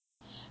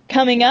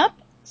Coming up,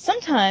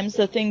 sometimes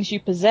the things you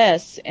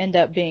possess end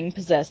up being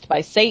possessed by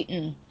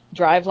Satan.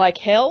 Drive like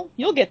hell,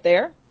 you'll get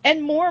there.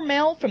 And more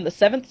mail from the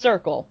Seventh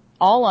Circle.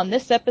 All on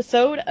this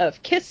episode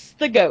of Kiss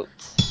the Goat.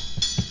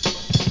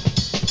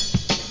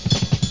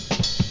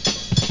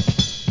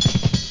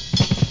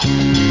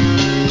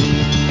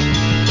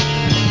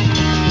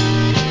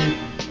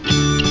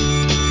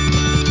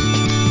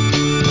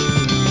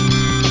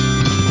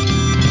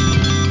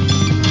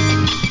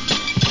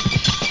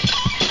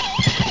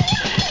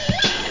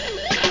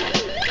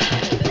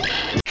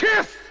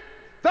 Kiss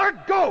the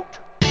Goat!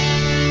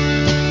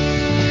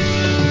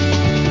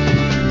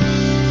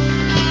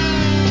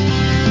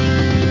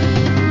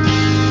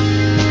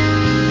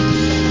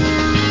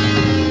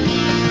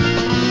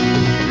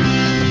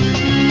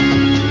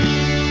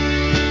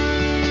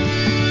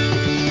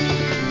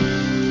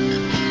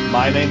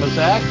 My name is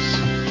X.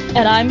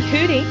 And I'm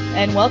Cootie,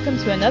 and welcome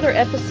to another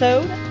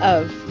episode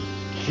of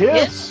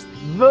Kiss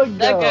the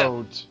Goat.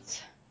 Goat.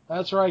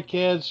 That's right,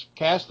 kids.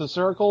 Cast the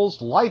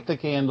circles, light the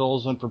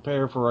candles, and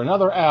prepare for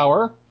another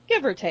hour,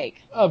 give or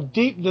take, of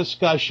deep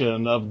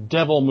discussion of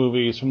devil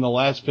movies from the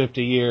last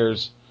 50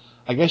 years.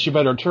 I guess you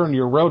better turn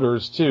your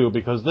rotors, too,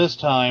 because this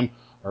time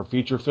our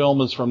feature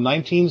film is from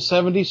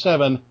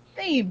 1977.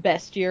 The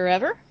best year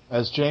ever.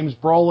 As James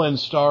Brolin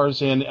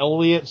stars in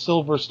Elliot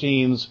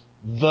Silverstein's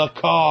The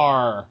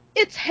Car.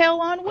 It's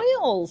Hell on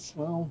Wheels.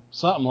 Well,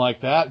 something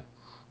like that.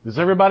 Is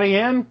everybody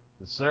in?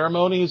 The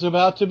ceremony is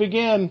about to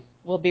begin.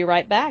 We'll be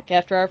right back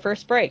after our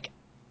first break.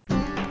 Do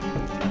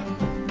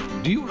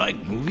you like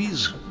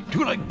movies? Do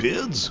you like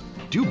beards?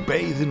 Do you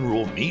bathe in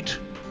raw meat?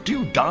 Do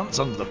you dance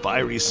under the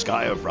fiery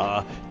sky of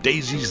Ra,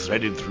 daisies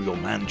threaded through your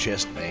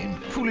man-chest mane?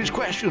 Foolish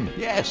question.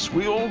 Yes,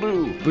 we all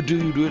do. But do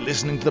you do it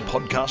listening to the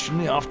podcast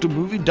from the After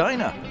Movie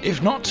Diner?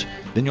 If not,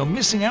 then you're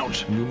missing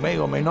out, and you may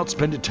or may not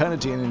spend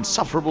eternity in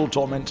insufferable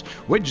torment,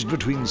 wedged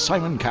between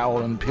Simon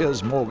Cowell and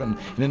Piers Morgan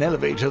in an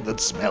elevator that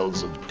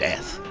smells of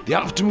death. The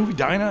After Movie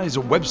Diner is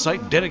a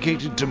website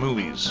dedicated to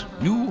movies.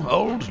 New,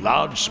 old,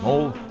 large,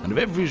 small, and of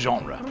every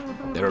genre.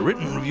 There are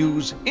written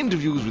reviews,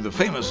 interviews with the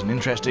famous and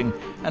interesting,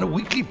 and a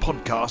weekly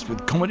podcast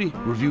with comedy,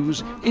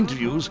 reviews,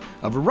 interviews,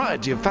 a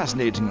variety of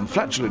fascinating and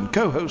flatulent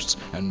co-hosts,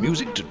 and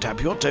music to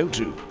tap your toe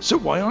to. So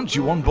why aren't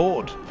you on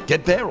board?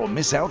 Get there or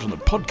miss out on the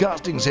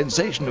podcasting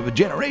sensation of a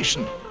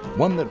generation,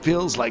 one that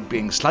feels like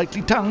being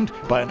slightly tongued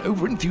by an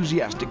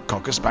over-enthusiastic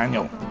Cocker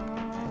Spaniel.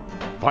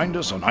 Find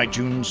us on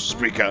iTunes,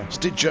 Spreaker,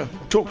 Stitcher,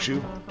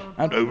 TalkShoe,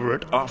 and over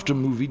at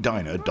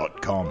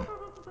aftermoviediner.com.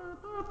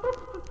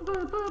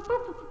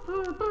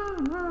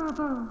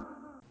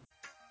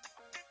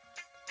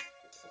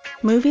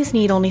 Movies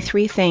need only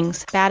three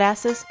things: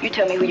 badasses, You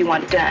tell me who you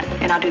want done,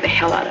 and I'll do the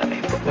hell out of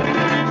it.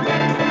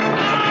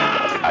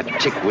 A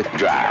chick with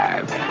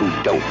drive who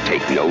don't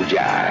take no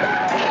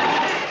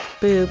jive.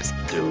 boobs,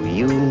 Do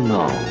you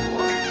know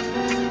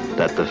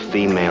that the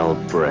female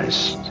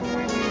breast,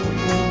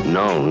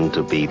 known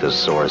to be the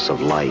source of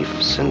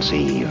life since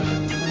Eve,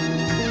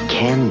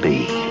 can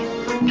be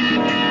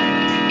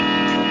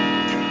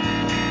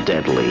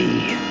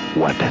deadly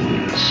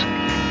weapons?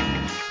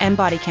 and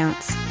body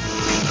counts.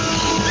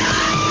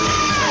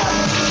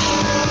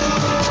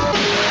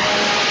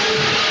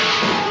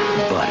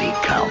 Body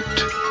count.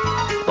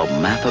 The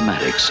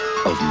mathematics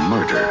of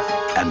murder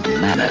and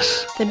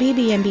menace. The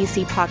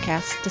BB&BC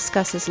podcast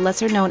discusses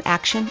lesser-known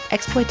action,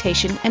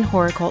 exploitation, and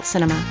horror cult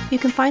cinema. You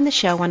can find the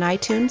show on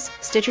iTunes,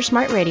 Stitcher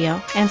Smart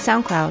Radio, and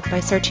SoundCloud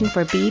by searching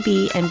for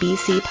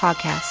BB&BC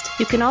Podcast.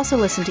 You can also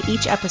listen to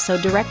each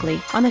episode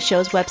directly on the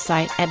show's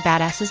website at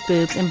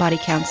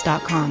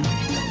badassesboobsandbodycounts.com.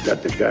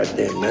 Got the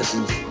goddamn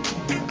message?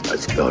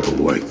 Let's go to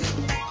work.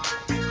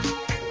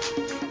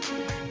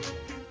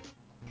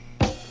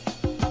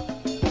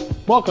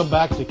 Welcome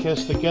back to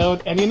Kiss the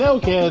Goat. And you know,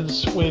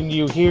 kids, when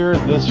you hear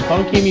this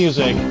funky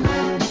music,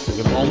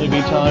 it can only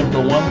be time for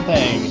one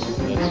thing.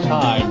 It's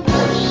time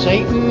for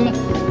Satan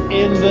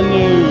in the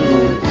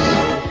News.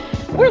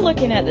 We're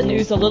looking at the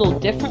news a little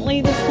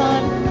differently this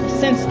time.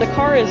 Since The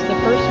Car is the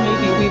first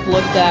movie we've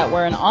looked at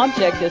where an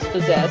object is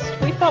possessed,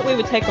 we thought we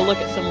would take a look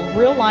at some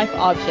real-life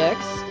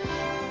objects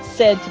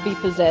said to be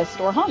possessed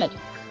or haunted.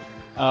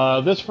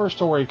 This first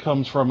story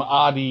comes from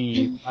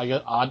Adi. I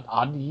guess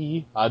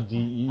Adi. I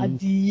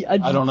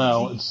don't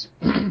know.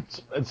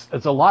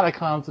 It's a lot of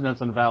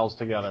consonants and vowels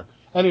together.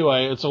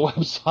 Anyway, it's a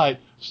website,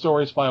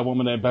 stories by a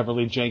woman named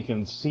Beverly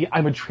Jenkins. See,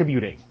 I'm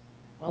attributing.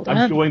 Well done.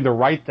 I'm doing the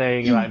right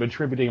thing, and I'm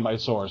attributing my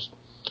source.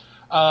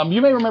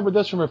 You may remember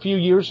this from a few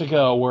years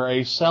ago, where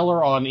a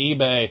seller on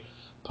eBay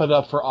put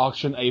up for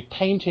auction a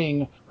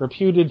painting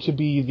reputed to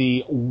be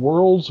the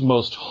world's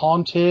most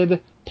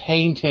haunted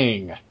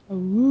painting.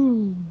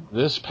 Ooh.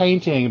 This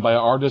painting by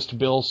artist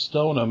Bill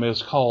Stoneham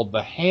is called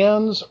The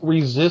Hands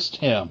Resist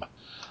Him.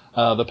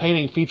 The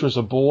painting features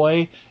a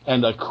boy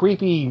and a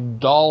creepy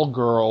doll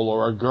girl,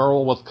 or a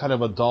girl with kind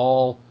of a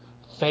doll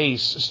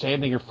face,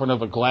 standing in front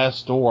of a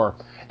glass door.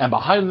 And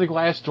behind the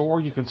glass door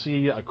you can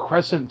see a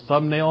crescent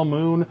thumbnail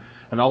moon,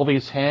 and all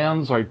these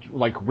hands are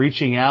like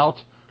reaching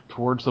out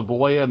towards the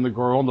boy and the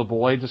girl, and the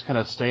boy just kind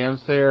of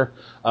stands there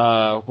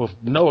with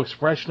no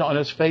expression on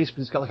his face, but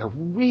he's got like a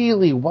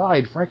really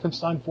wide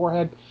Frankenstein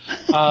forehead.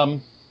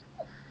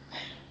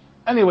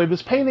 Anyway,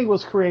 this painting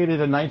was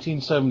created in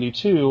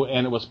 1972,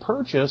 and it was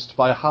purchased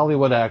by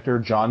Hollywood actor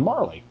John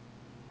Marley.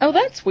 Oh,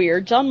 that's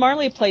weird. John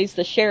Marley plays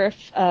the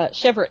Sheriff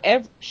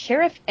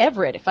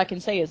Everett, if I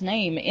can say his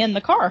name, in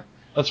the car.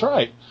 That's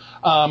right.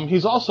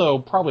 He's also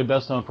probably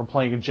best known for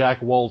playing Jack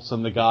Woltz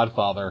in The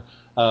Godfather,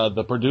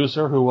 the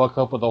producer who woke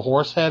up with a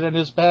horse head in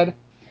his bed.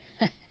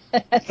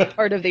 That's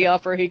part of the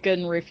offer he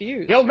couldn't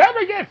refuse. You'll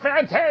never get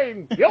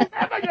Fontaine! You'll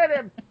never get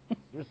him!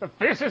 He's the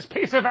fiercest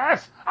piece of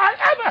ass I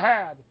ever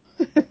had!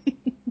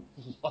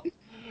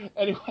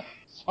 Anyway,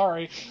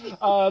 sorry.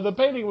 The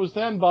painting was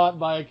then bought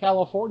by a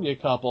California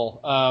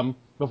couple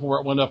before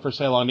it went up for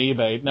sale on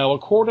eBay. Now,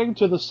 according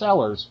to the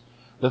sellers,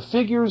 the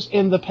figures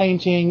in the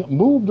painting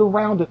moved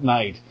around at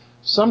night,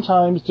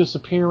 sometimes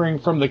disappearing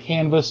from the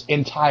canvas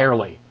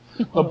entirely.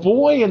 The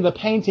boy in the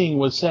painting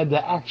was said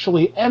to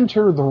actually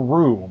enter the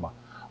room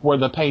where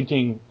the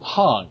painting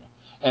hung,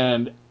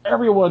 and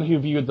everyone who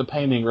viewed the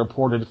painting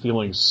reported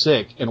feeling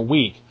sick and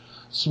weak.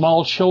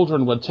 Small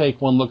children would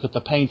take one look at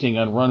the painting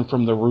and run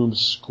from the room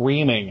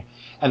screaming,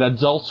 and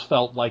adults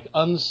felt like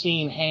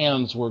unseen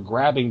hands were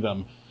grabbing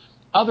them.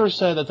 Others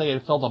said that they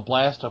had felt a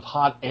blast of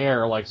hot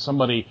air, like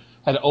somebody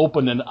had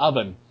opened an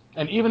oven.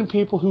 And even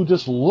people who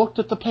just looked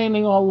at the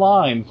painting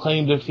online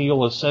claimed to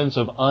feel a sense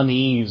of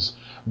unease,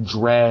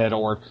 dread,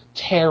 or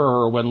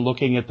terror when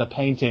looking at the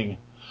painting.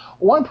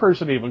 One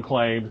person even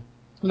claimed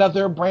that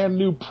their brand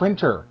new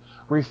printer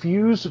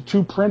refused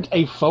to print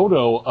a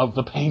photo of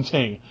the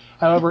painting.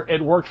 However,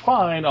 it worked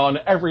fine on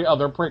every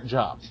other print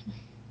job.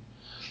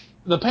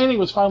 The painting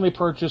was finally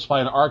purchased by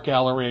an art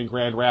gallery in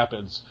Grand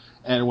Rapids,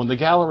 and when the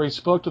gallery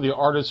spoke to the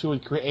artist who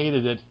had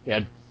created it, he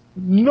had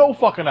no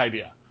fucking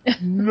idea.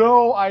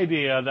 No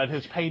idea that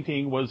his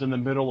painting was in the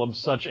middle of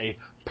such a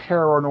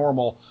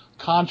paranormal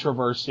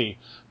controversy.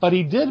 But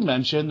he did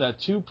mention that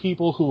two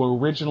people who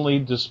originally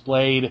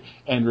displayed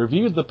and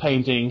reviewed the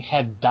painting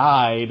had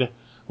died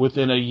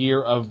within a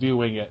year of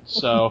viewing it.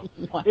 So,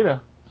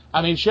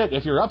 I mean, shit,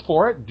 if you're up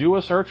for it, do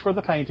a search for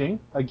the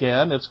painting.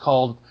 Again, it's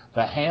called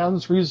The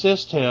Hands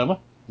Resist Him.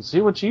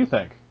 See what you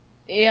think.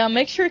 Yeah,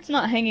 make sure it's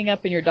not hanging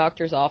up in your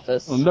doctor's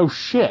office. Well, no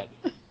shit.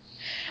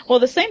 Well,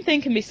 the same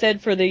thing can be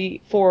said for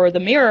the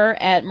mirror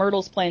at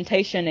Myrtle's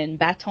Plantation in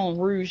Baton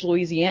Rouge,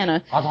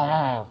 Louisiana.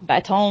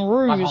 Baton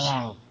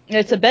Rouge.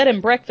 It's a bed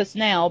and breakfast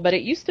now, but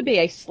it used to be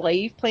a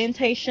slave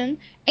plantation,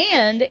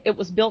 and it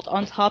was built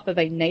on top of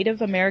a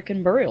Native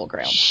American burial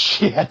ground.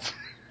 Shit.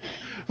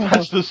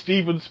 That's the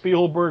Steven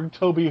Spielberg,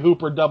 Toby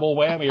Hooper double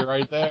whammy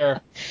right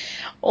there.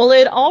 Well,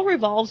 it all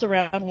revolves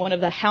around one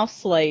of the house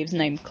slaves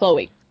named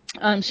Chloe.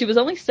 She was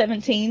only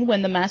 17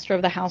 when the master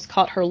of the house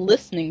caught her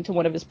listening to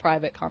one of his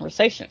private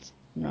conversations.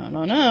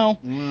 No.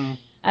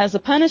 As a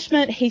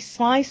punishment, he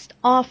sliced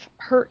off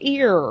her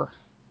ear.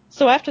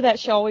 So after that,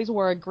 she always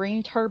wore a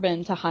green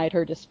turban to hide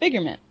her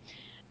disfigurement.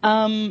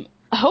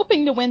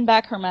 Hoping to win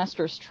back her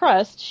master's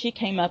trust, she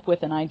came up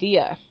with an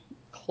idea.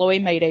 Chloe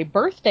made a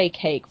birthday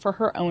cake for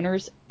her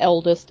owner's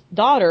eldest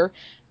daughter,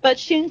 but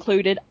she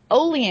included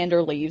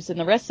oleander leaves in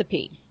the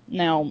recipe.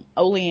 Now,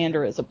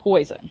 oleander is a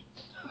poison.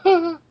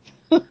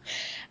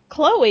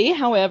 Chloe,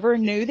 however,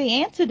 knew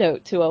the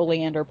antidote to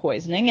oleander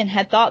poisoning and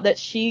had thought that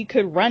she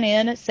could run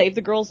in, save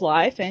the girl's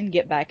life, and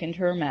get back into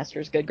her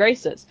master's good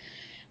graces.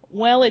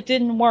 Well, it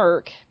didn't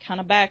work. Kind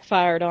of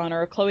backfired on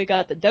her. Chloe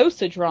got the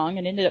dosage wrong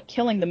and ended up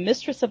killing the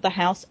mistress of the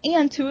house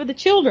and two of the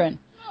children.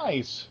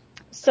 Nice.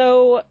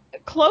 So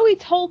Chloe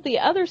told the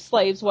other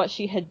slaves what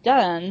she had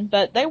done,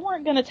 but they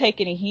weren't going to take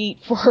any heat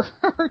for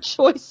her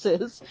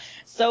choices.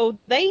 So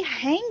they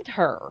hanged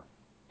her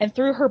and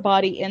threw her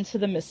body into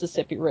the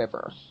Mississippi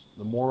River.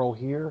 The moral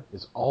here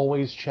is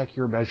always check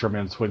your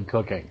measurements when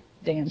cooking.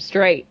 Damn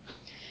straight.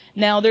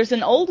 Now, there's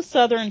an old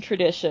Southern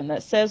tradition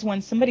that says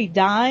when somebody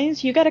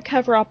dies, you got to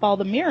cover up all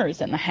the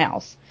mirrors in the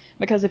house.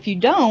 Because if you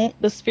don't,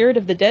 the spirit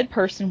of the dead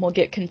person will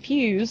get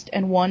confused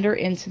and wander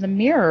into the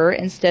mirror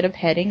instead of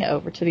heading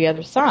over to the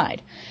other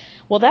side.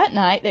 Well, that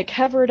night, they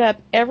covered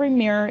up every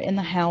mirror in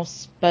the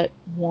house but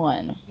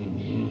one.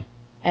 Mm-hmm.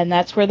 And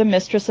that's where the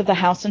mistress of the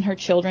house and her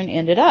children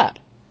ended up.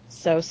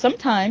 So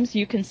sometimes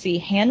you can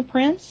see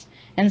handprints,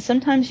 and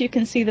sometimes you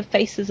can see the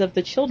faces of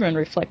the children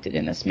reflected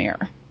in this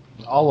mirror.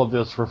 All of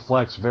this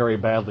reflects very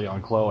badly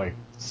on Chloe.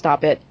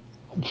 Stop it.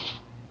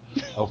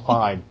 Oh,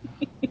 fine.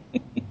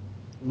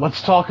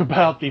 Let's talk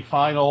about the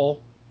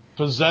final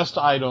possessed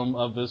item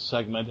of this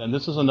segment, and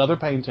this is another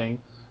painting.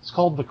 It's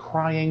called The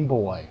Crying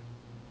Boy.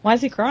 Why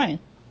is he crying?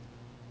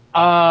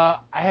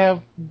 I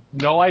have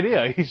no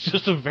idea. He's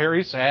just a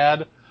very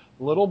sad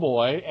little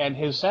boy, and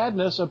his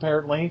sadness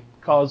apparently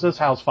causes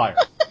house fire.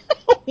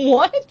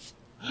 What?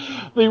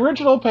 The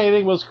original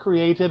painting was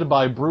created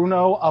by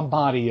Bruno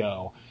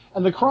Amadio,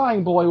 and The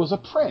Crying Boy was a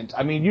print.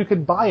 I mean, you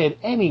could buy it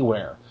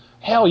anywhere.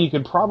 Hell, you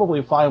could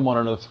probably find one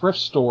in a thrift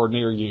store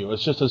near you.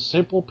 It's just a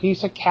simple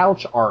piece of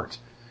couch art.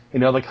 You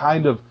know, the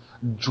kind of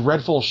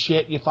dreadful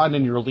shit you find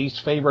in your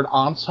least favorite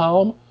aunt's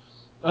home.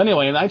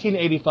 Anyway, in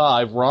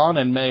 1985, Ron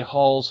and May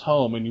Hall's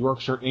home in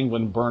Yorkshire,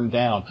 England burned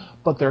down,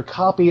 but their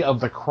copy of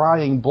The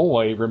Crying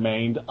Boy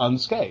remained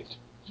unscathed.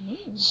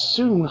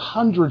 Soon,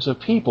 hundreds of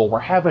people were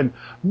having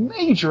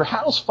major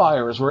house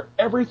fires where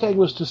everything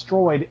was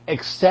destroyed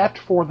except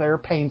for their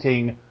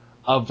painting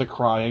of The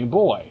Crying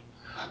Boy.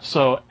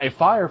 So a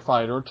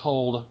firefighter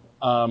told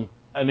an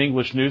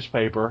English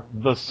newspaper,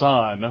 The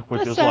Sun,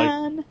 which is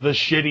like the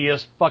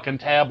shittiest fucking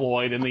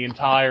tabloid in the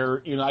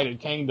entire United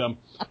Kingdom,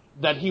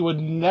 that he would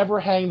never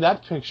hang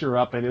that picture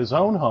up in his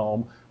own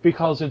home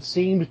because it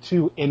seemed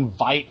to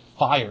invite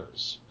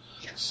fires.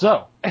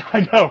 So,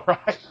 I know,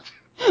 right?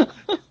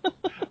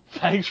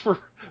 Thanks for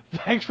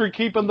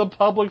keeping the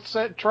public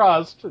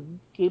trust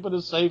and keeping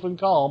us safe and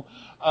calm.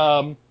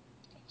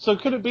 So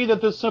could it be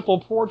that this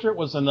simple portrait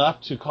was enough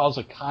to cause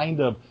a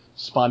kind of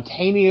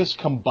spontaneous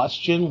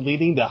combustion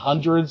leading to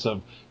hundreds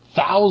of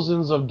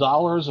thousands of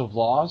dollars of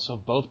loss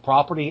of both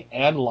property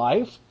and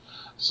life?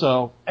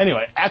 So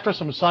anyway, after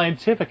some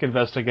scientific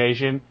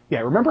investigation,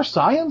 remember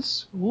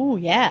science? Ooh,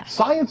 yeah.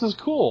 Science is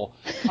cool.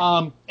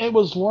 It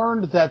was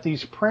learned that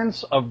these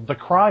prints of The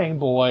Crying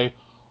Boy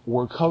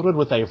were coated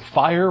with a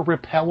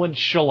fire-repellent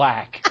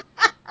shellac.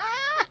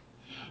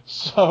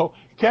 So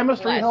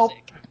chemistry helped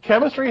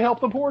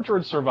the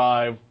portrait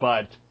survive,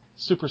 but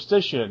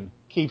superstition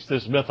keeps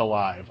this myth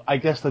alive. I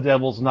guess the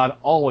devil's not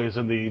always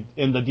in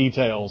the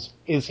details,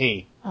 is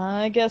he?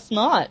 I guess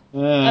not.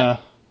 Yeah.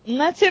 And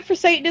that's it for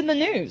Satan in the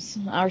News,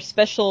 our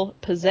special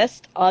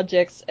Possessed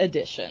Objects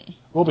edition.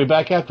 We'll be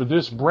back after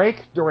this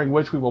break, during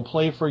which we will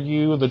play for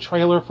you the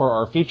trailer for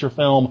our feature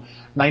film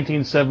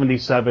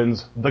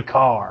 1977's The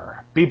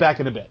Car. Be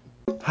back in a bit.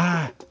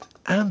 Hi,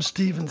 I'm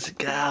Steven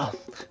Seagal.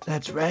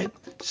 That's right,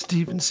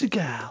 Steven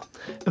Seagal.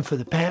 And for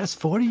the past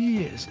 40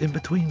 years, in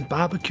between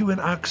barbecuing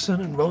oxen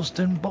and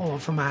roasting boar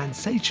for my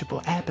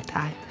insatiable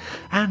appetite,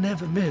 I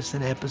never miss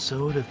an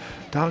episode of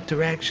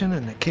Dr. Action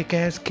and the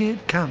Kick-Ass Kid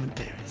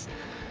commentaries.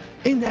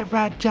 Ain't that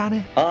right,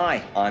 Johnny?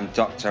 Hi, I'm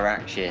Dr.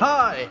 Action.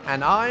 Hi,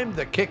 and I'm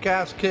the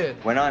Kick-Ass Kid.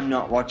 When I'm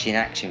not watching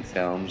action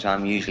films,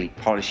 I'm usually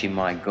polishing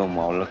my gun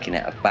while looking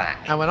at a bat.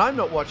 And when I'm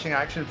not watching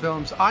action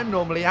films, I'm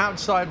normally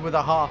outside with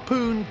a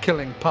harpoon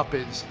killing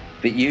puppies.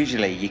 But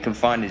usually you can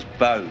find us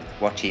both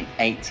watching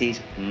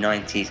 80s and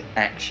 90s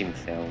action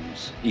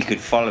films. You could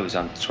follow us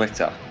on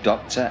Twitter,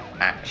 Dr.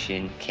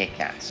 Action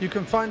Kickass. You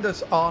can find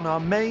us on our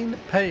main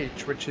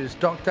page, which is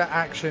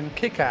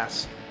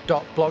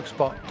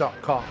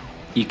dractionkickass.blogspot.com.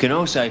 You can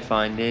also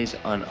find us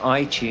on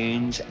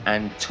iTunes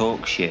and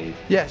TalkShoe.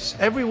 Yes,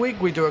 every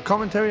week we do a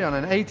commentary on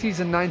an 80s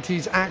and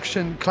 90s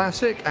action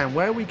classic, and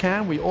where we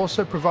can, we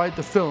also provide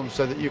the film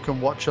so that you can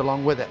watch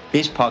along with it.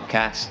 This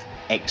podcast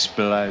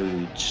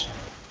explodes.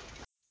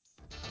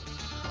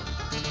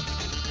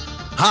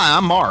 Hi,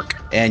 I'm Mark.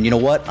 And you know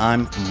what?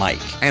 I'm Mike.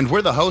 And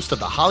we're the host of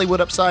the Hollywood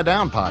Upside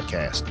Down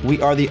podcast.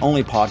 We are the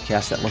only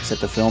podcast that looks at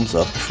the films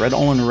of Fred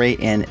Olen Ray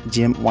and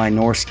Jim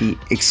Wynorski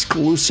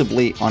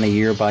exclusively on a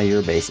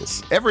year-by-year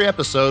basis. Every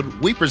episode,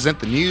 we present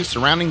the news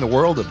surrounding the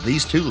world of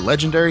these two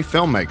legendary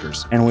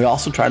filmmakers. And we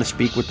also try to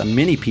speak with the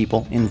many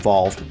people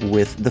involved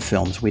with the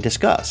films we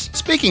discuss.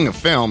 Speaking of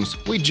films,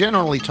 we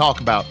generally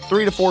talk about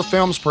 3 to 4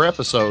 films per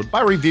episode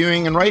by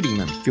reviewing and rating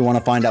them. If you want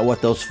to find out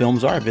what those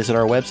films are, visit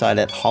our website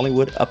at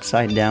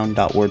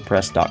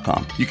hollywoodupsidedown.wordpress.com.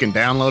 You can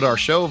download our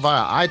show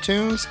via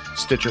iTunes,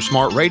 Stitcher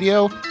Smart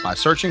Radio, by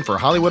searching for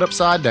Hollywood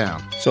Upside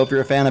Down. So if you're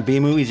a fan of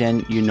B-movies,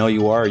 and you know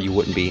you are, or you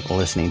wouldn't be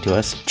listening to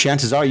us,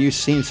 chances are you've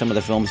seen some of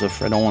the films of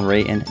Fred Olen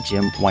Ray and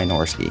Jim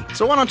Wynorski.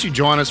 So why don't you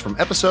join us from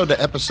episode to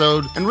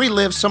episode and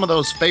relive some of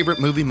those favorite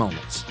movie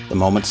moments. The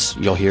moments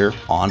you'll hear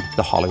on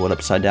the Hollywood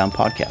Upside Down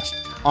podcast.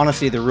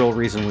 Honestly, the real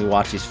reason we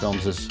watch these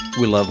films is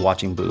we love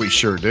watching boobs. We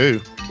sure do.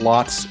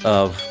 Lots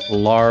of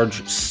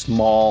large,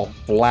 small,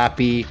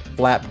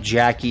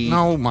 flapjacky.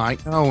 No,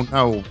 Mike.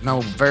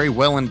 No. Very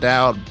well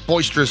endowed,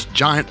 boisterous,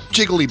 giant,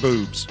 jiggly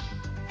boobs.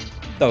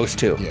 Those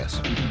two. Yes.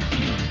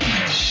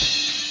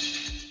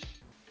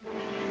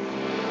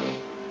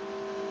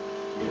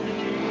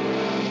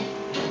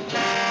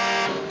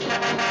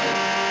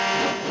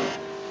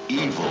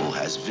 Evil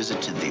has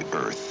visited the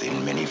earth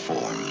in many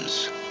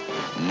forms.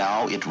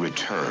 Now it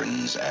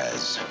returns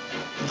as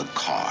the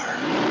car.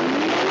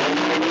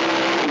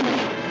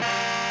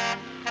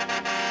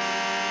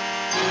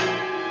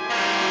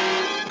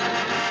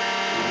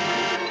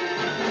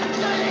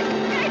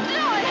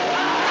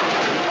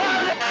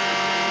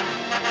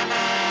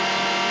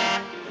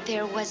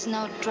 There was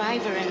no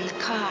driver in the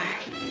car.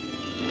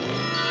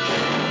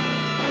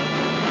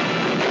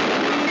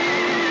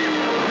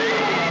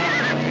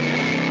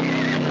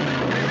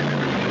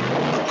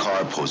 A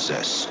car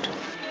possessed.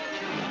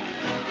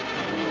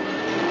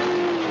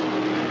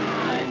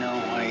 I know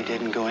why he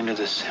didn't go into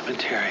the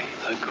cemetery.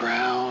 The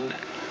ground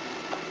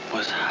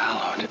was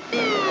hallowed.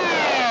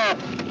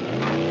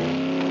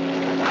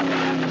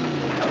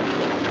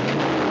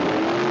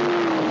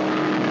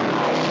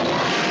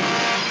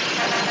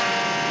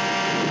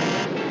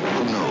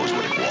 Who knows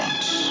what it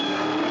wants?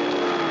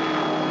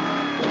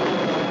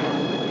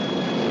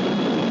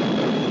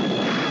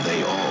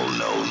 They all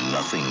know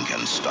nothing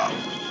can stop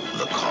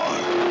the car.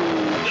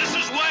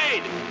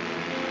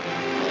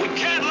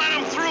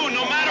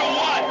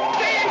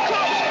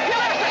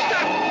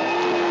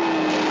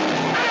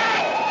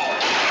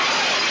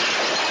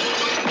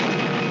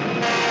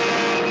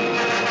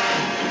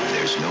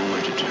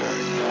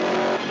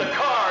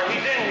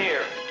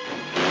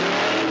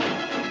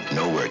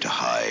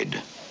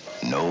 destroyed.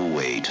 No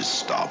way to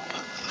stop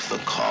the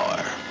car.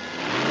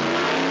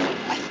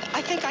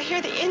 I think I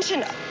hear the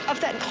engine of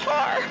that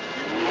car.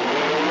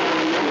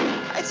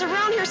 It's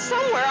around here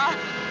somewhere.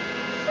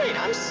 Wait,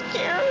 I'm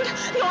scared.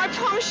 No, I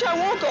promise you I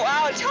won't go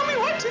out. Tell me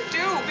what to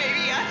do,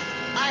 baby.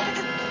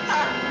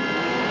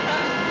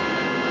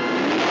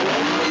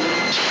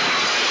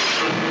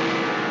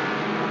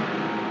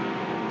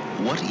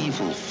 What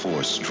evil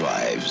force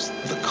drives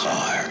the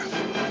car?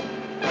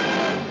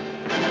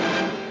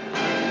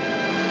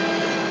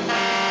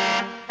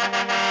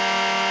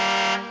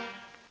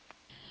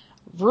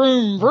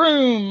 Vroom,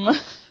 vroom.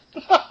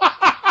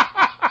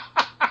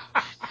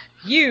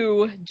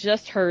 You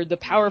just heard the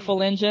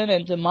powerful engine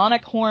and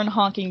demonic horn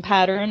honking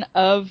pattern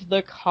of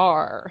the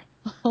car.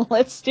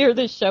 Let's steer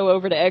this show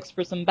over to X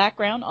for some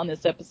background on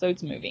this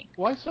episode's movie.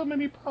 Why so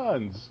many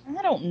puns?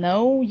 I don't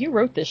know. You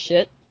wrote this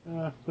shit.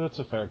 That's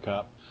a fair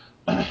cop.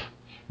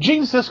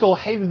 Gene Siskel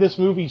hated this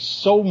movie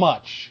so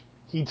much,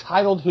 he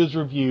titled his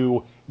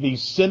review The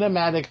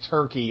Cinematic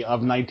Turkey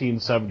of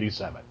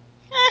 1977.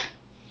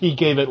 He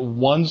gave it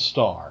 1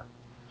 star.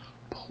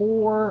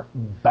 Poor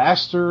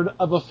bastard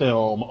of a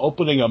film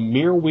opening a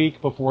mere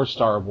week before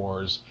Star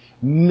Wars,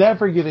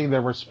 never getting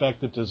the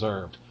respect it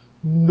deserved.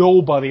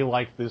 Nobody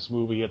liked this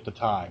movie at the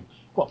time.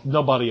 Well,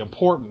 nobody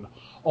important.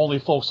 Only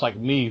folks like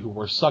me who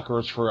were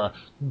suckers for a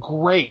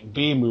great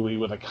B-movie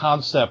with a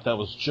concept that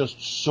was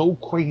just so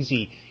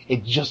crazy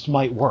it just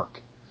might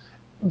work.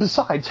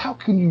 Besides, how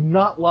can you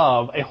not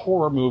love a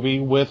horror movie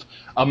with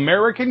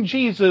American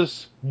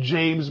Jesus,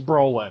 James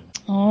Brolin?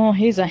 Oh,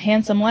 he's a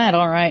handsome lad,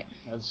 all right.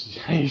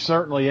 He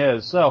certainly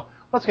is. So,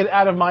 let's get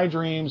out of my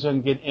dreams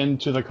and get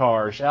into the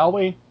car, shall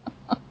we?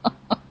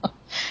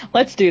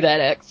 Let's do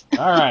that, X.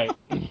 All right.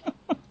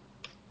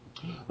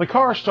 The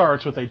car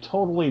starts with a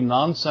totally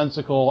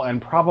nonsensical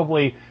and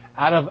probably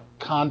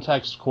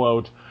out-of-context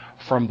quote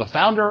from the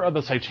founder of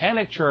the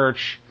Satanic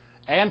Church,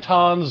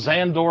 Anton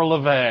Szandor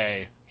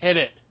LaVey. Hit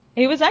it.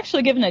 He was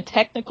actually given a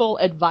technical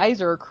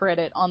advisor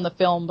credit on the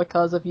film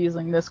because of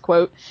using this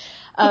quote.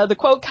 The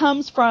quote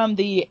comes from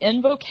the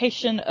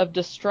Invocation of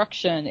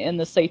Destruction in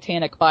the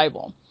Satanic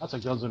Bible. That's a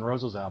Guns N'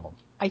 Roses album.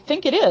 I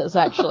think it is,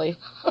 actually.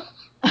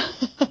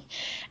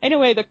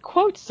 Anyway, the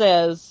quote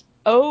says,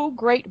 "O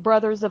great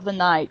brothers of the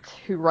night,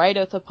 who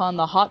rideth upon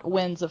the hot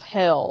winds of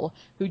hell,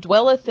 who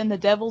dwelleth in the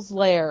devil's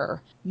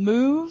lair,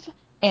 move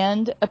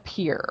and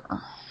appear."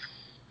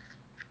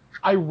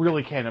 I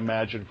really can't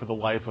imagine for the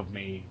life of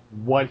me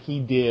what he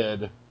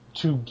did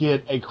to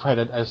get a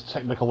credit as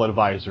technical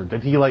advisor.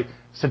 Did he,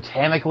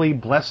 satanically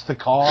bless the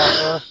car?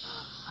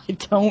 I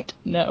don't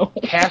know.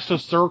 Cast a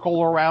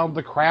circle around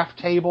the craft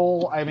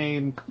table? I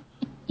mean,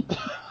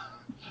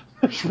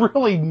 there's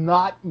really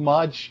not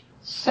much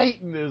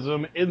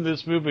Satanism in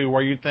this movie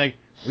where you think,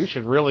 we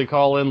should really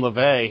call in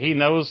LaVey. He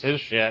knows his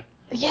shit.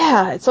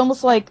 Yeah, it's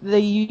almost like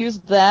they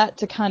used that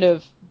to kind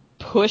of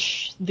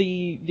push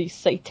the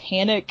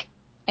satanic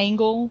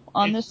angle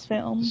on this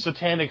film.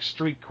 Satanic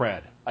street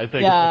cred, I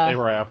think, is what they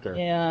were after.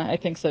 Yeah, I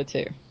think so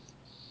too.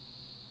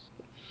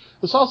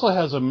 This also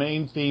has a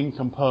main theme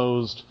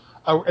composed.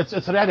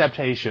 It's an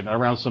adaptation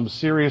around some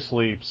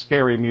seriously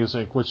scary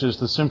music, which is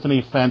the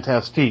Symphonie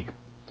Fantastique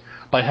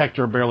by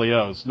Hector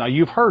Berlioz. Now,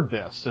 you've heard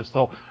this. It's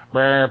the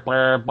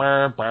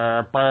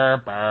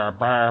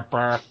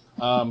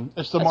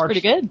it's the That's march.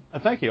 Pretty good.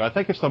 Thank you. I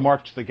think it's the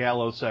March to the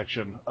Gallows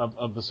section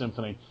of the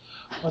symphony.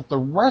 But the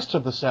rest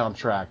of the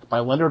soundtrack by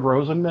Leonard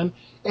Rosenman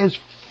is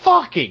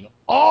fucking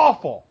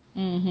awful.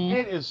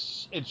 Mm-hmm.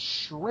 It's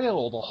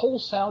shrill. The whole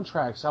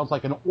soundtrack sounds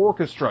like an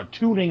orchestra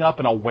tuning up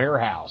in a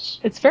warehouse.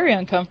 It's very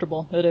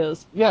uncomfortable. It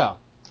is. Yeah.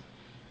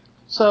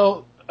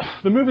 So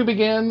the movie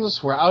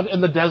begins. We're out in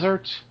the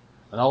desert,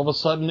 and all of a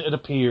sudden it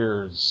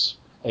appears.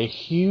 A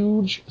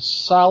huge,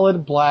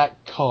 solid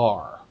black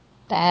car.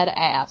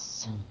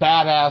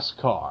 Badass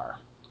car.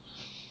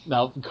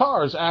 Now, the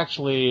car is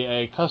actually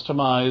a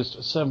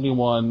customized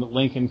 71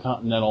 Lincoln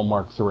Continental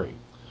Mark III.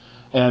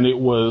 And it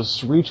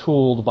was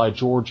retooled by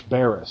George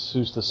Barris,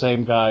 who's the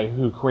same guy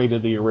who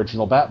created the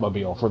original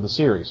Batmobile for the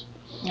series.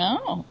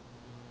 Oh.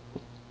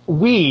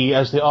 We,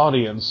 as the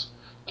audience,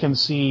 can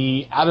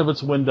see out of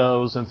its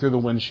windows and through the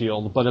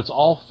windshield, but it's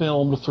all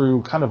filmed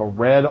through kind of a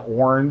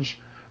red-orange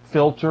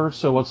filter,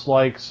 so it's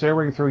like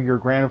staring through your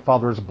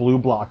grandfather's blue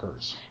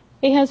blockers.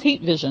 He has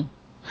heat vision.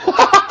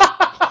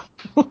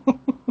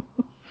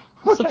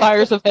 It's the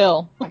fires of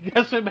hell. I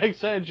guess it makes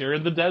sense. You're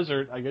in the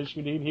desert. I guess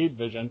you need heat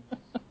vision.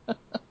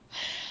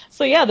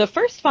 So yeah, the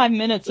first 5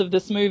 minutes of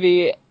this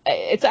movie,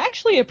 it's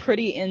actually a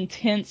pretty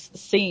intense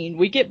scene.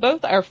 We get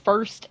both our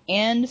first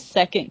and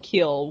second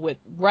kill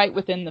right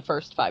within the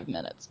first 5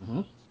 minutes.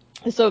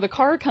 Mm-hmm. So the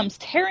car comes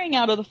tearing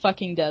out of the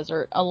fucking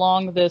desert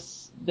along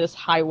this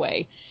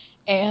highway.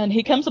 And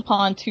he comes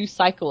upon 2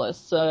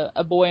 cyclists,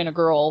 a boy and a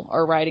girl,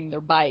 are riding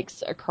their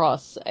bikes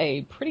across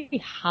a pretty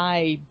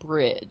high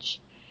bridge.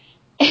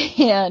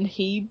 And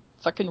he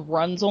fucking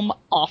runs them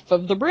off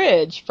of the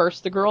bridge.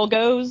 First the girl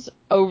goes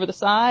over the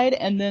side,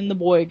 and then the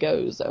boy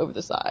goes over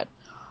the side.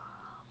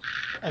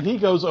 And he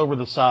goes over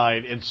the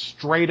side in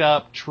straight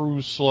up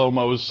true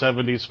slow-mo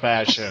 70s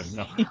fashion.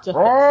 He does.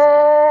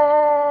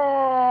 Roar!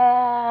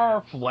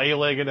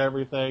 Flailing and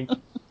everything.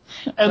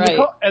 And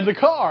Right. the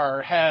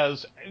car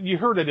has, you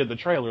heard it in the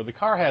trailer, the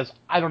car has,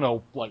 I don't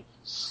know, like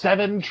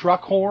 7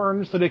 truck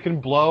horns that it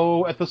can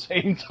blow at the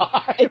same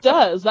time. It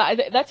does.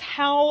 That's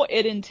how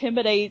it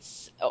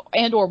intimidates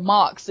and or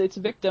mocks its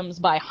victims,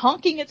 by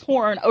honking its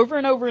horn over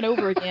and over and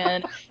over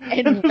again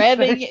and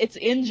revving its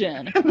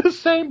engine. In the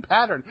same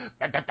pattern.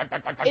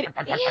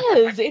 It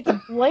is. It's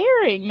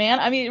blaring, man.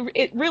 I mean,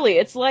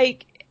 it's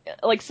like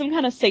some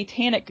kind of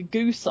satanic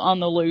goose on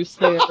the loose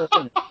there.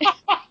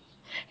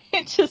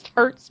 It just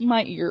hurts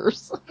my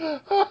ears.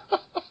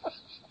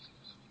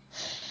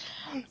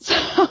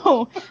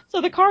 So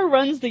the car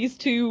runs these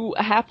 2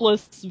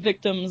 hapless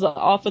victims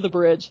off of the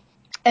bridge.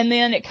 And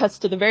then it cuts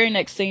to the very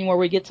next scene where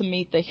we get to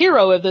meet the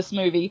hero of this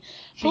movie,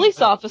 police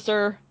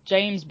officer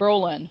James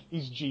Brolin.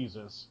 He's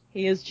Jesus.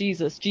 He is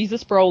Jesus.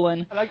 Jesus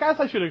Brolin. And I guess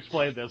I should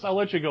explain this. I'll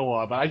let you go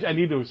on, but I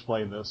need to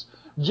explain this.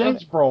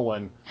 James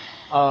Brolin,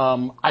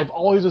 I've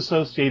always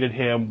associated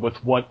him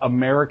with what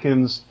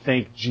Americans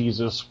think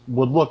Jesus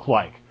would look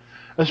like.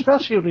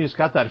 Especially when he's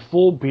got that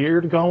full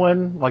beard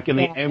going, like in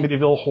the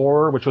Amityville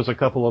Horror, which was a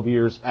couple of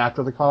years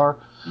after the car.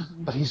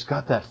 Mm-hmm. But he's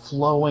got that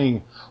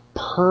flowing,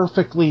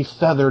 perfectly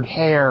feathered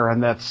hair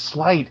and that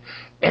slight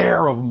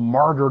air of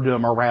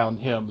martyrdom around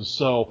him.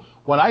 So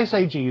when I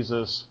say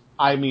Jesus,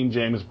 I mean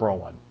James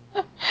Brolin.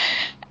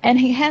 And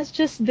he has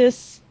just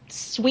this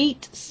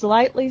sweet,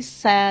 slightly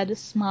sad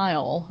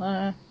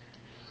smile.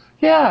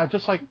 Yeah,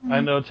 just like, I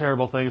know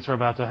terrible things are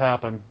about to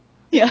happen.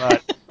 Yeah.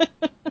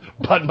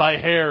 But my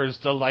hair is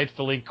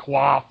delightfully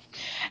coiffed.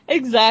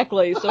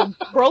 Exactly. So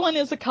Brolin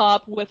is a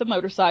cop with a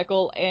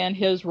motorcycle and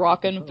his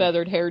rockin'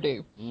 feathered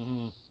hairdo.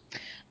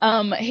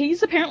 Mm-hmm.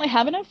 He's apparently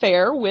having an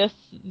affair with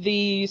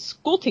the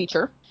school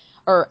teacher,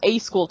 or a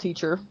school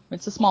teacher.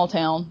 It's a small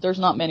town. There's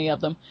not many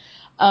of them.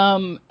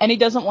 And he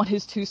doesn't want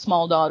his 2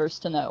 small daughters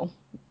to know.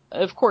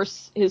 Of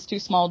course, his 2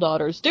 small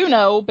daughters do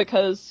know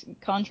because,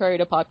 contrary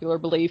to popular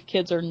belief,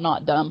 kids are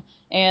not dumb,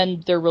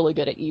 and they're really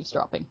good at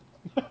eavesdropping.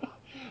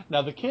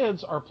 Now, the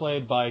kids are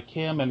played by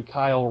Kim and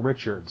Kyle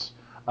Richards.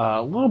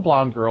 Little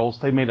blonde girls.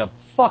 They made a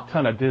fuck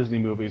ton of Disney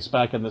movies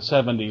back in the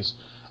 70s.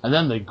 And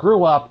then they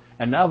grew up,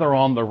 and now they're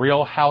on The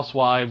Real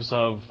Housewives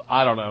of,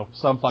 I don't know,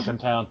 some fucking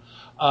town.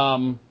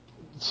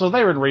 So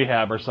they're in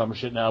rehab or some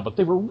shit now, but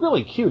they were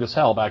really cute as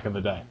hell back in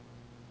the day.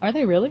 Are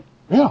they really?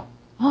 Yeah.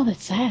 Oh,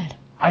 that's sad.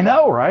 I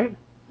know, right?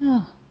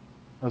 Oh.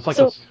 It's like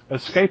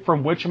Escape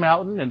from Witch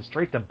Mountain and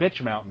straight to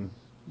Bitch Mountain.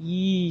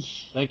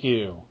 Yeesh. Thank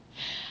you.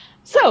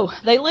 So,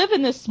 they live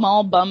in this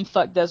small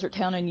bumfuck desert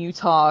town in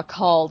Utah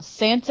called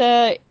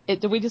Santa...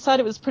 Did we decide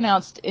it was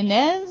pronounced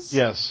Inez?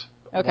 Yes.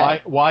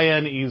 Okay.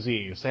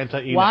 Y-N-E-Z.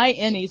 Santa Inez.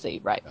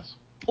 Y-N-E-Z, right. Yes.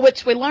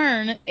 Which we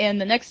learn in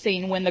the next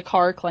scene when the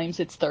car claims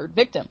its 3rd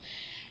victim,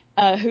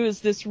 who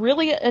is this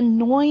really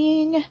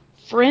annoying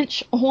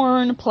French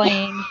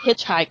horn-playing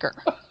hitchhiker.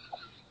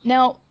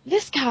 Now,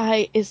 this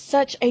guy is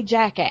such a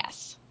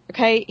jackass,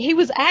 okay? He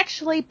was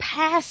actually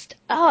passed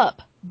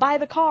up by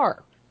the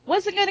car.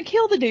 Wasn't going to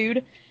kill the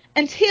dude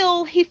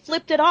until he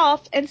flipped it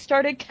off and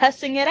started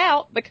cussing it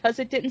out because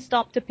it didn't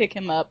stop to pick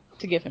him up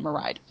to give him a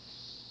ride.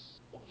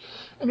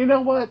 And you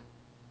know what?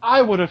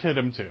 I would have hit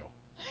him too.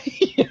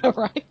 Yeah,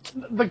 right.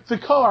 The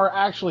car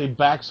actually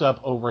backs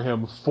up over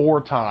him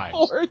 4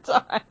 times. 4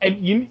 times.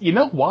 And you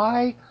know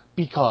why?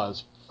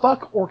 Because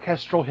fuck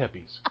orchestral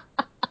hippies.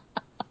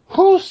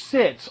 Who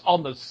sits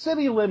on the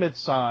city limit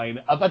sign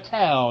of a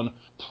town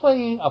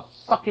playing a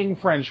fucking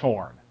French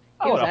horn?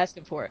 He was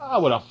asking for it. I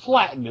would have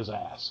flattened his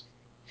ass.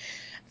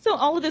 So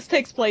all of this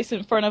takes place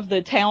in front of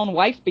the town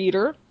wife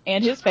beater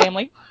and his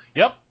family.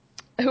 Yep.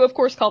 Who, of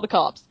course, call the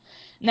cops.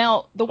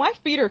 Now, the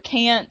wife beater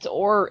can't,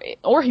 or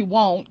he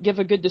won't, give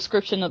a good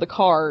description of the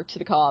car to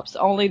the cops,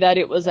 only that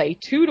it was a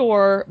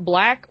 2-door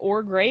black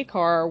or gray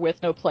car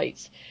with no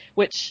plates,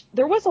 which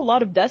there was a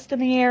lot of dust in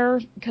the air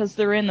because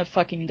they're in the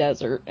fucking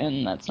desert,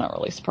 and that's not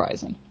really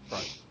surprising.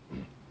 Right.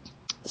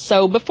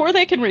 So before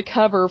they can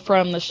recover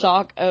from the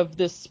shock of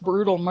this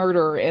brutal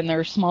murder in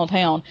their small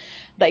town,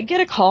 they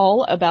get a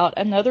call about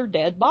another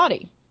dead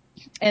body.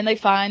 And they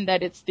find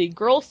that it's the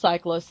girl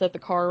cyclist that the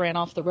car ran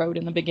off the road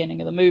in the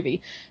beginning of the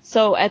movie.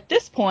 So at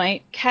this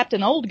point,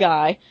 Captain Old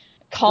Guy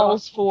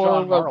calls for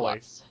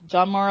roadblocks.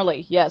 John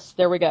Marley. Yes,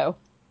 there we go.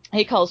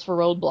 He calls for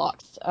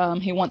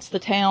roadblocks. He wants the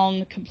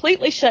town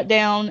completely shut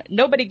down.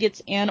 Nobody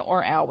gets in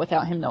or out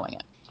without him knowing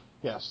it.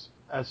 Yes,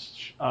 as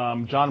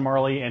John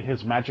Marley and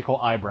his magical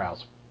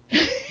eyebrows.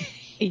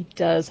 He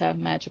does have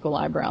magical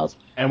eyebrows.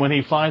 And when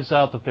he finds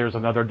out that there's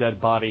another dead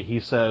body,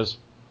 he says,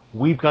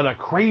 "We've got a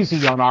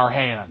crazy on our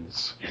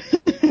hands."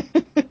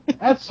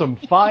 That's some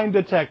fine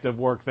detective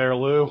work there,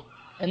 Lou.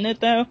 Isn't it,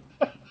 though?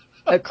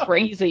 A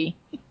crazy.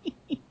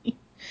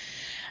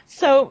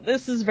 So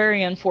this is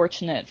very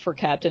unfortunate for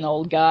Captain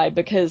Old Guy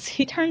because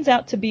he turns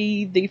out to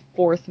be the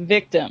 4th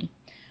victim.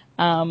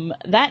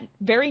 That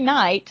very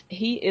night,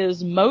 he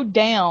is mowed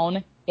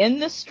down in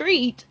the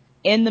street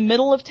in the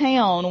middle of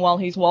town while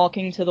he's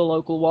walking to the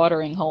local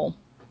watering hole.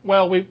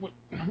 Well,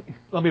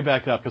 let me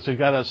back up because we've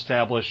got to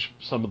establish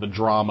some of the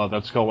drama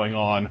that's going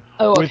on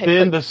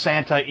within the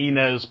Santa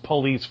Ynez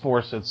police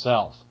force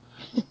itself.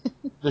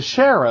 The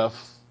sheriff,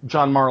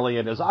 John Marley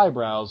and his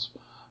eyebrows,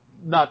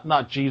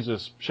 not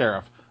Jesus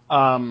sheriff,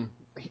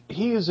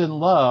 he is in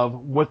love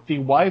with the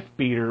wife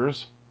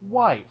beater's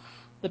wife.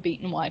 The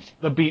beaten wife.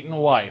 The beaten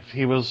wife.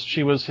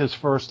 She was his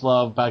first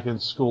love back in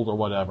school or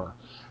whatever.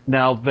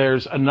 Now,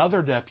 there's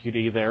another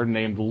deputy there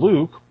named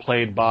Luke,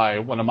 played by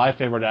one of my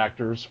favorite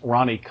actors,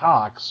 Ronnie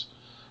Cox,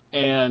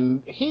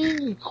 and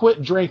he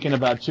quit drinking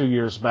about 2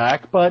 years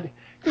back, but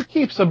he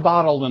keeps a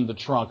bottle in the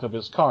trunk of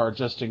his car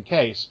just in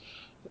case.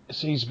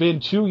 So he's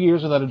been 2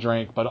 years without a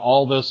drink, but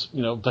all this,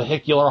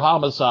 vehicular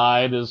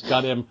homicide has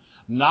got him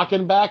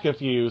knocking back a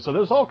few. So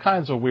there's all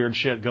kinds of weird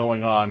shit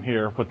going on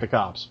here with the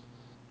cops.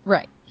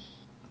 Right.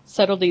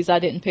 Subtleties I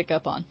didn't pick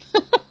up on.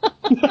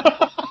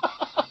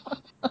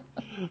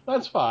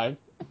 That's fine.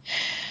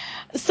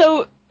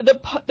 So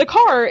the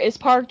car is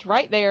parked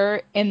right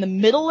there in the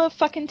middle of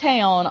fucking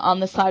town on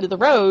the side of the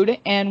road,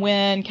 and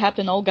when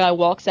Captain Old Guy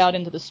walks out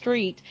into the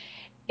street,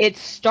 it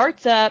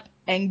starts up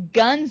and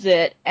guns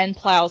it and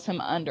plows him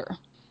under.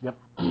 Yep.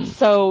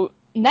 So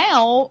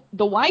now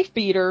the wife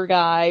beater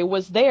guy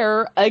was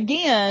there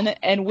again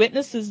and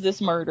witnesses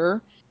this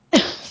murder.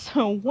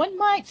 So one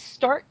might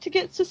start to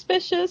get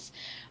suspicious.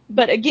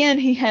 But again,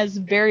 he has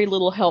very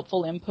little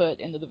helpful input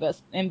into the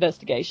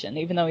investigation,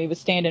 even though he was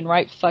standing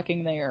right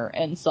fucking there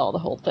and saw the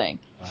whole thing.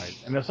 Right.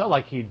 And it's not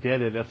like he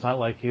did it. It's not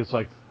like he's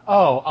like,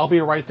 oh, I'll be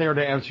right there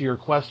to answer your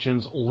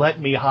questions. Let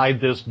me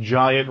hide this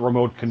giant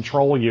remote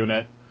control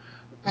unit.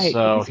 Right.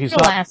 So he's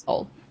not an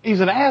asshole. He's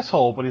an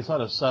asshole, but he's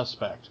not a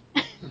suspect.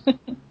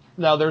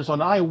 Now, there's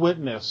an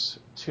eyewitness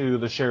to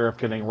the sheriff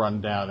getting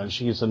run down, and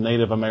she's a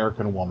Native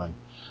American woman.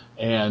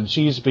 And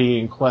she's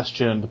being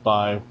questioned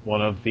by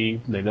one of the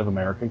Native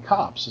American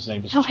cops. His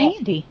name is How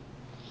handy.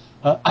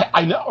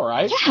 I know,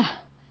 right? Yeah.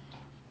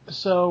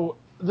 So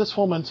this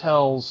woman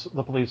tells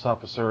the police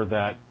officer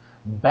that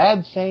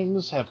bad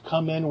things have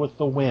come in with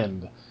the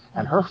wind,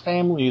 and her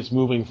family is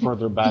moving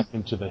further back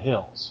into the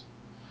hills.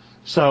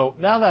 So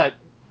now that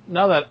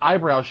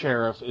eyebrow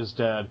sheriff is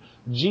dead,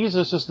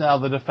 Jesus is now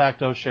the de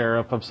facto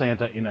sheriff of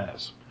Santa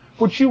Ynez,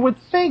 which you would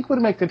think would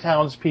make the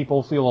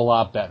townspeople feel a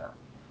lot better.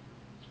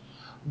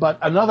 But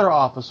another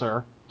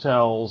officer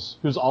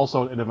who's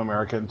also a Native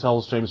American,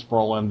 tells James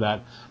Brolin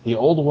that the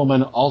old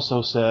woman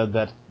also said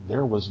that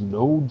there was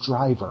no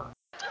driver.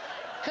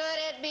 Could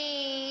it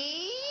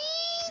be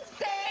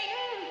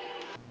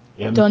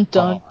Satan? Dun,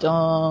 dun,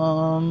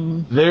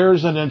 dun.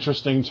 There's an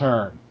interesting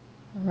turn.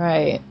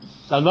 Right.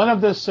 Now, none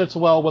of this sits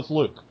well with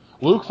Luke.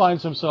 Luke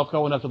finds himself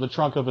going up to the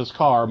trunk of his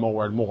car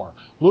more and more.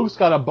 Luke's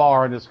got a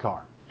bar in his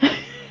car.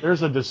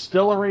 There's a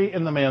distillery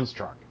in the man's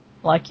trunk.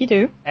 Like you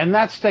do. And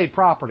that's state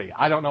property.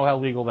 I don't know how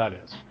legal that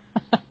is.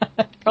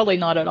 Probably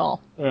not at all.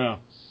 Yeah.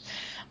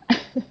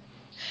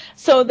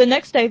 So the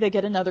next day they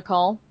get another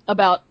call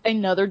about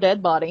another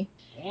dead body.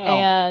 Wow.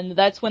 And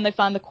that's when they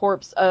find the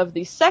corpse of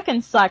the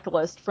second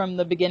cyclist from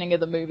the beginning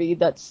of the movie.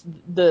 That's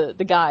the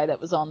guy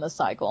that was on the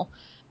cycle.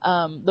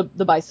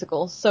 The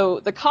bicycle. So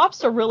the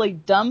cops are really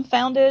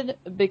dumbfounded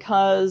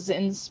because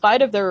in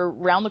spite of their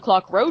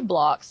round-the-clock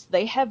roadblocks,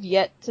 they have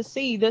yet to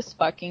see this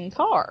fucking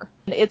car.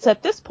 It's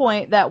at this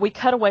point that we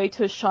cut away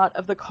to a shot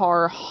of the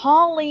car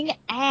hauling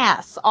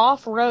ass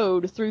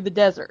off-road through the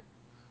desert.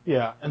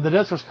 Yeah, and the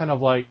desert's kind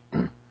of like,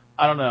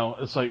 I don't know,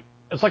 it's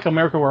like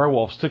American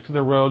Werewolf. Stick to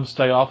the road,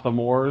 stay off the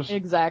moors.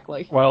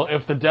 Exactly. Well,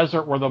 if the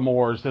desert were the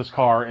moors, this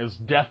car is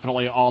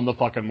definitely on the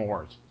fucking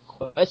moors.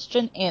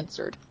 Question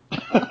answered.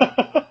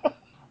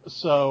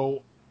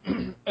 So,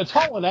 it's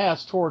hauling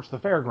ass towards the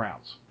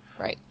fairgrounds.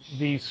 Right.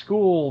 The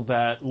school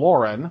that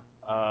Lauren,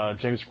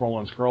 James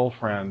Brolin's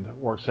girlfriend,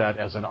 works at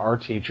as an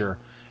art teacher,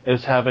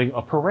 is having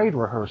a parade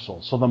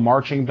rehearsal. So the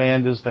marching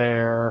band is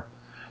there,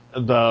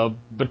 the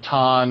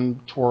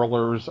baton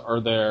twirlers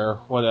are there,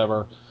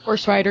 whatever.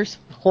 Horse riders.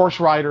 Horse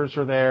riders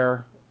are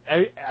there.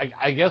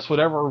 I guess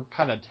whatever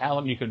kind of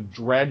talent you can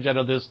dredge out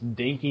of this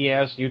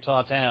dinky-ass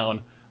Utah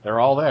town, they're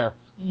all there.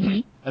 Mm-hmm.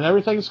 And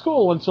everything's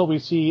cool until we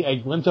see a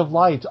glint of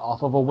light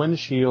off of a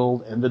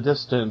windshield in the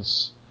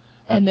distance.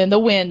 And then the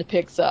wind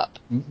picks up.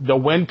 The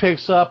wind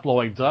picks up,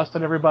 blowing dust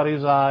in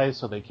everybody's eyes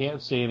so they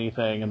can't see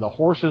anything. And the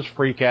horses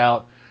freak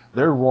out.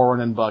 They're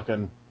roaring and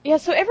bucking. Yeah,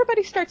 so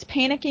everybody starts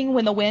panicking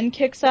when the wind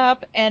kicks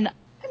up. And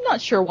I'm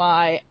not sure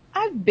why.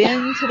 I've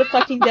been to the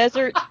fucking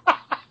desert.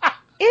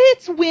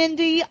 It's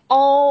windy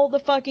all the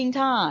fucking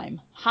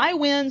time. High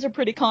winds are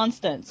pretty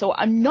constant, so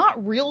I'm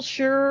not real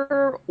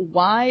sure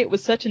why it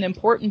was such an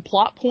important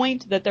plot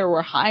point that there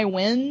were high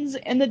winds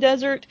in the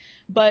desert,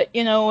 but,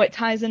 it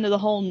ties into the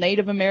whole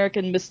Native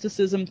American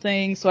mysticism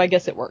thing, so I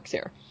guess it works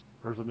here.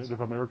 There's a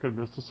Native American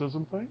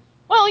mysticism thing?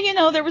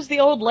 Well, there was the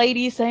old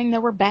lady saying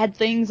there were bad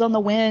things on the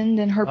wind,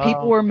 and her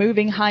people were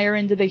moving higher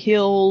into the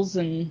hills,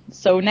 and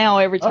so now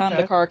every time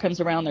the car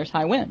comes around, there's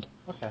high wind.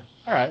 Okay.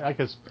 All right. I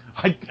guess.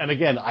 And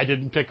again, I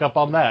didn't pick up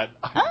on that.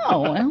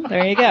 Oh, well,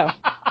 there you go.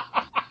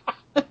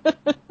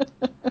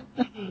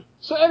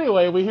 So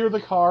anyway, we hear the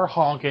car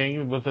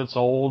honking with its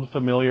old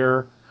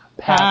familiar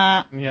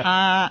pat.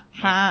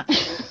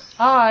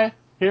 Hi,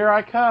 here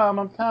I come,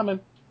 I'm coming.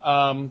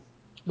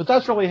 But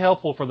that's really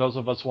helpful for those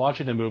of us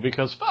watching the movie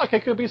because, fuck,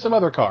 it could be some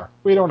other car.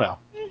 We don't know.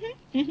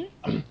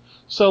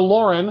 So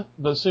Lauren,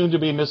 the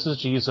soon-to-be Mrs.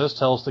 Jesus,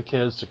 tells the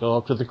kids to go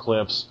up to the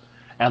cliffs,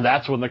 and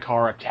that's when the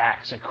car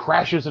attacks. It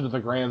crashes into the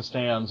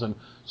grandstands and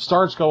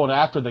starts going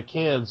after the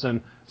kids,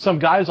 and some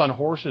guys on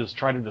horses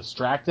try to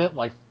distract it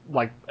like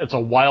it's a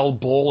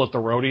wild bull at the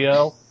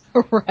rodeo.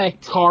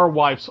 Right. Car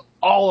wipes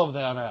all of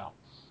them out.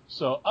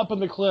 So up in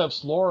the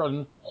cliffs,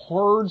 Lauren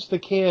herds the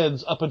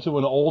kids up into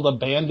an old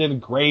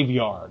abandoned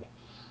graveyard.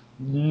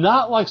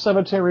 Not like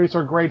cemeteries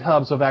are great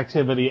hubs of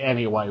activity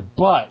anyway,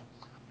 but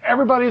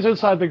everybody's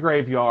inside the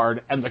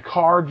graveyard, and the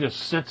car just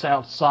sits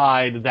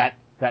outside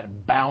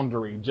that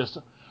boundary, just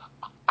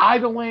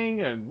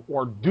idling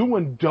or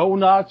doing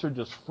donuts or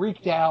just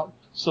freaked out.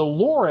 So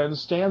Lauren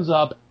stands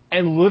up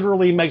and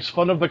literally makes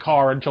fun of the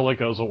car until it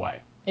goes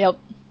away. Yep.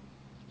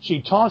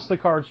 She taunts the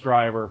car's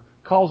driver,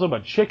 calls him a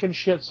chicken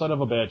shit son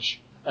of a bitch,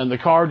 and the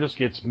car just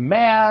gets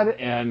mad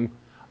and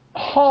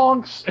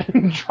honks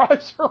and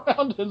drives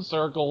around in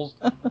circles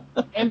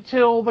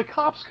until the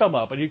cops come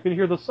up and you can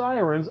hear the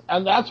sirens,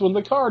 and that's when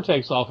the car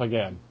takes off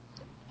again.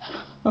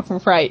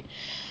 Right.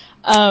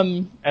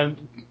 And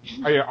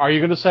are you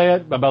going to say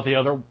it about the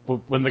other,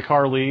 when the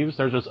car leaves,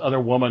 there's this other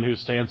woman who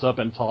stands up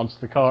and taunts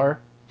the car?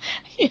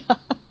 Yeah.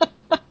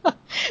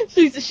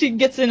 She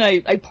gets in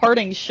a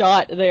parting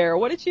shot there.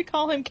 What did she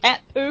call him?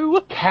 Cat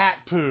poo?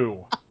 Cat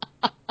poo.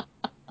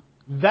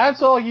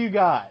 That's all you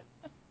got.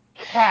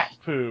 Cat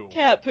poo.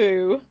 Cat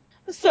poo.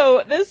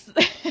 So this,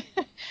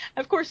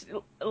 of course,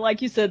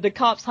 like you said, the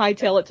cops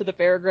hightail it to the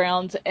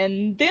fairgrounds,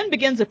 and then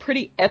begins a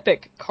pretty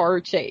epic car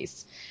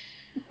chase.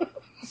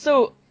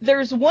 So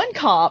there's one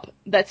cop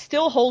that's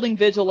still holding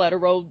vigil at a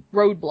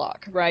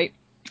roadblock, right?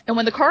 And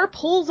when the car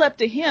pulls up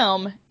to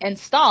him and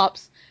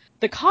stops,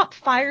 the cop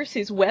fires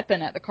his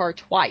weapon at the car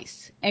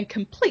twice and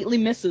completely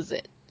misses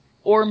it.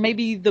 Or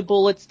maybe the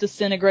bullets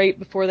disintegrate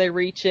before they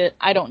reach it.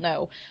 I don't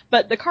know.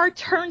 But the car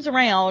turns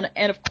around,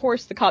 and of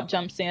course the cop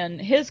jumps in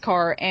his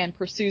car and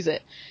pursues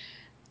it.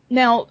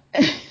 Now,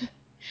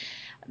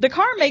 the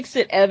car makes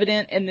it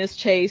evident in this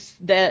chase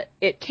that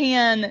it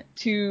can,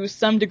 to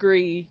some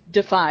degree,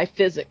 defy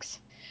physics.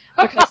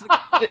 Because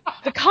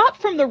the cop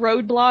from the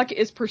roadblock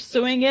is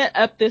pursuing it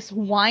up this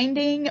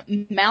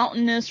winding,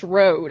 mountainous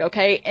road,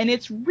 okay? And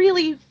it's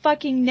really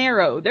fucking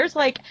narrow. There's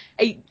like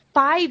a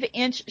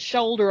 5-inch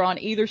shoulder on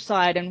either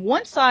side, and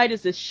one side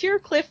is this sheer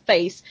cliff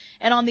face,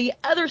 and on the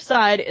other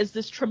side is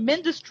this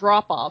tremendous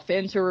drop-off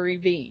into a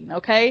ravine,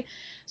 okay?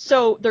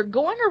 So they're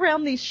going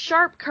around these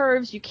sharp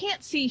curves, you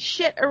can't see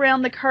shit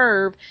around the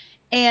curve,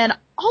 and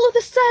all of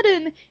a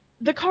sudden,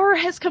 the car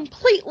has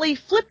completely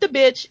flipped a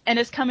bitch and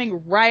is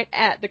coming right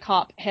at the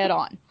cop head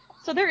on.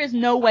 So there is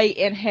no way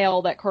in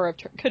hell that car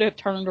could have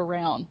turned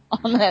around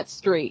on that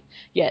street.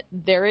 Yet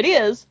there it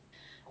is.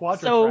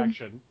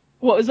 Quadra-traction. So,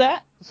 what was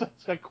that?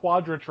 It's got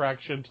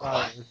quadra-traction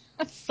tires.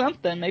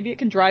 Something. Maybe it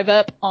can drive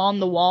up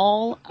on the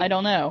wall. I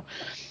don't know.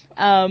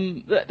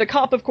 The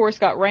cop, of course,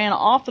 got ran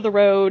off of the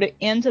road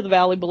into the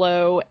valley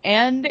below,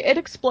 and it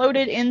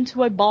exploded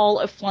into a ball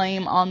of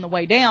flame on the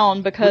way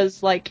down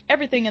because, like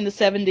everything in the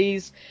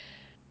 70s,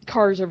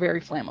 cars are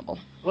very flammable.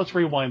 Let's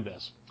rewind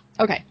this.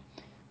 Okay.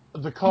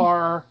 The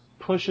car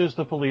pushes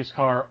the police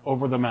car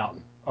over the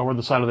mountain, over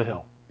the side of the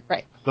hill.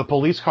 Right. The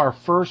police car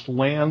first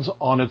lands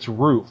on its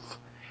roof.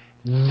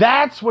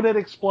 That's when it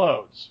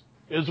explodes,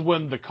 is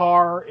when the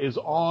car is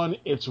on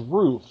its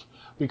roof.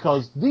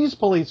 Because these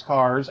police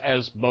cars,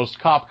 as most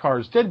cop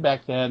cars did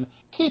back then,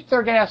 keep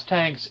their gas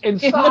tanks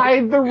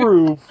inside the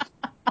roof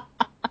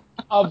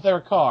of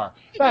their car.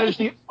 That is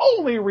the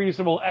only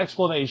reasonable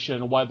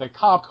explanation why the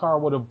cop car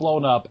would have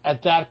blown up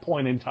at that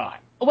point in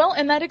time. Well,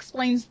 and that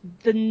explains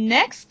the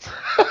next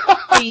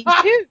scene,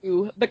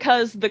 too,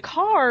 because the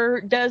car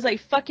does a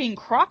fucking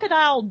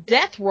crocodile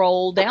death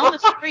roll down the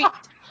street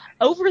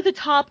over the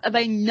top of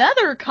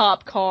another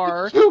cop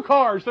car. 2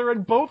 cars, they're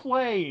in both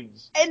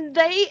lanes. And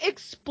they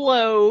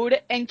explode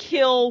and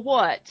kill,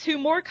 what, 2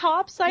 more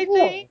cops, I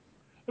think?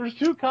 There's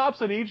 2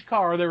 cops in each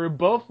car, they're in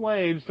both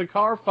lanes, the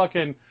car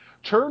fucking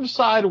turns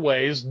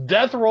sideways,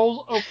 death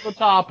rolls over the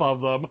top of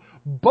them,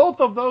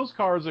 both of those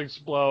cars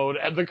explode,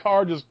 and the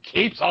car just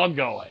keeps on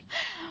going.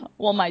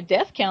 Well, my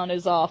death count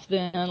is off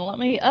then. Let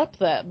me up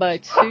that by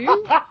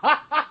 2.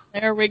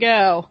 There we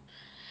go.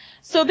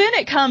 So then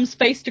it comes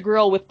face to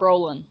grill with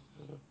Brolin.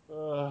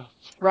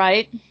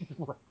 Right?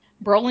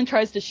 Brolin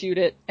tries to shoot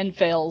it and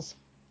fails.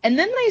 And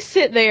then they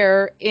sit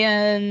there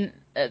in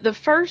the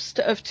first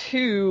of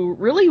 2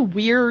 really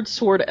weird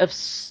sort of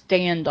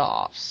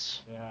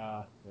standoffs.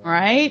 Yeah.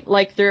 Right?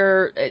 Like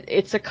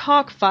it's a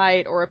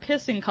cockfight or a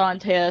pissing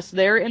contest.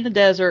 They're in the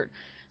desert.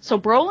 So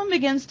Brolin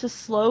begins to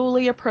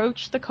slowly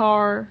approach the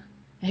car.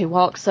 He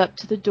walks up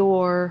to the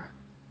door,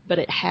 but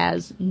it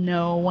has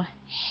no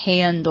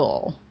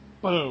handle.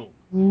 Boom.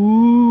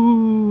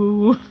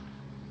 Ooh.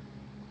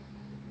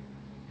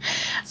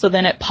 So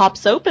then it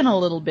pops open a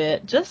little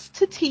bit just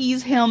to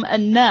tease him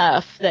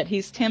enough that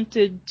he's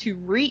tempted to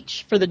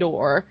reach for the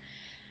door.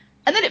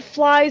 And then it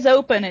flies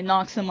open and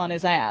knocks him on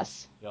his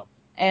ass. Yep.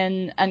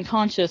 And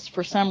unconscious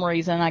for some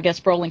reason. I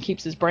guess Brolin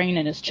keeps his brain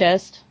in his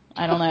chest.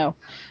 I don't know.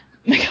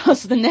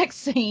 Because the next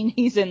scene,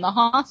 he's in the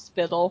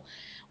hospital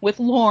with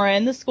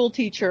Lauren, the school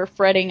teacher,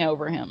 fretting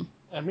over him.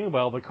 And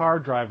meanwhile, the car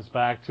drives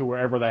back to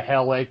wherever the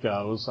hell it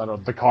goes. I don't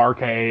know, the car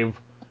cave,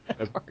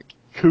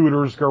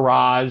 Cooter's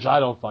garage.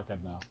 I don't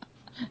fucking know.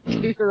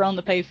 Cooter on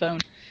the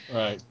payphone.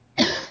 Right.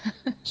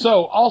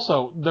 So,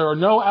 also, there are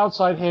no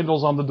outside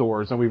handles on the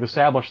doors, and we've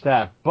established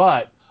that.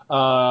 But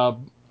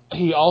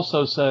he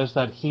also says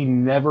that he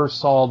never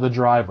saw the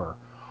driver,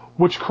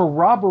 which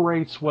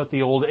corroborates what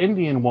the old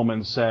Indian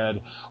woman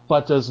said,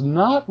 but does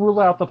not rule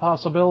out the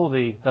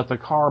possibility that the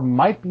car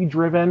might be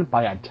driven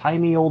by a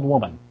tiny old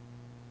woman.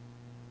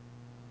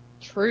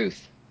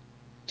 Truth.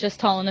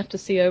 Just tall enough to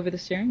see over the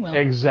steering wheel.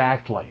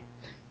 Exactly.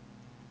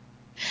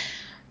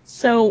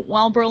 So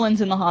while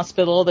Brolin's in the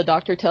hospital, the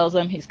doctor tells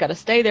him he's got to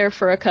stay there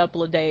for a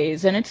couple of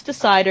days, and it's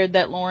decided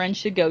that Lauren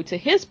should go to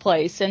his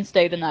place and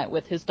stay the night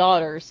with his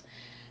daughters,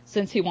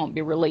 since he won't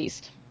be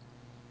released.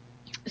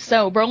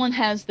 So Brolin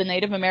has the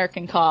Native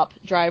American cop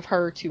drive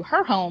her to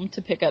her home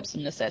to pick up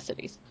some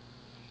necessities.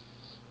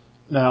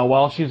 Now,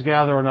 while she's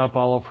gathering up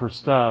all of her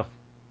stuff,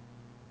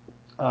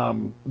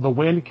 the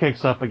wind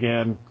kicks up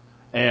again,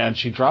 and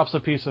she drops a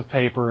piece of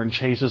paper and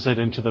chases it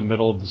into the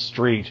middle of the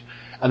street.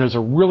 And there's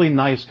a really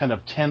nice kind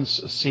of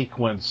tense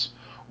sequence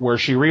where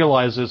she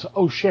realizes,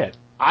 oh shit,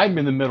 I'm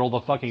in the middle of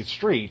the fucking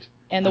street.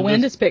 And the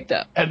wind is picked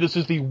up. And this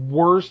is the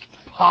worst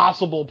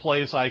possible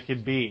place I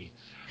could be.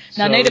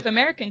 Now, Native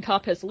American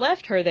cop has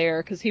left her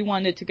there because he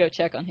wanted to go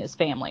check on his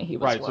family. He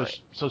was worried.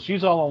 So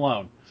she's all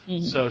alone.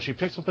 Mm-hmm. So she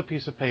picks up the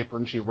piece of paper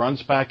and she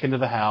runs back into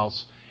the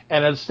house.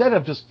 And instead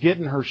of just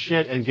getting her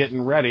shit and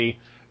getting ready,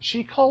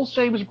 she calls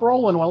James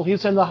Brolin while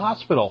he's in the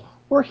hospital,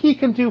 where he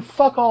can do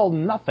fuck all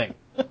nothing.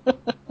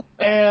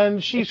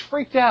 And she's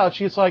freaked out.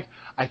 She's like,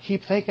 I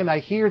keep thinking I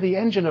hear the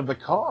engine of the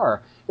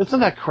car.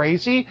 Isn't that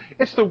crazy?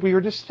 It's the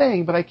weirdest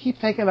thing, but I keep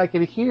thinking I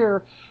can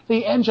hear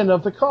the engine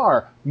of the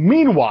car.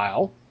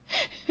 Meanwhile,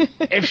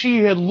 if she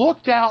had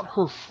looked out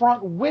her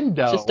front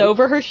window... Just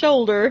over her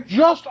shoulder,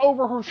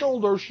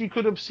 she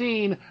could have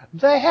seen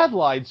the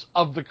headlights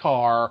of the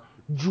car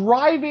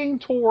driving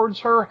towards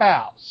her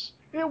house.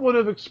 It would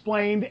have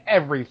explained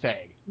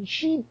everything.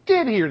 She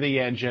did hear the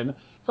engine,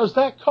 because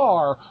that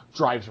car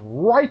drives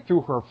right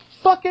through her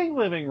fucking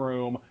living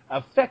room,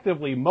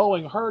 effectively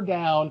mowing her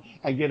down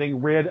and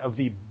getting rid of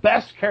the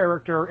best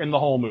character in the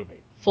whole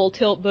movie. Full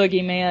tilt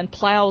boogeyman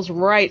plows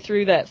right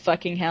through that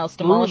fucking house,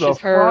 demolishes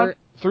her.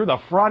 Through the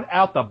front,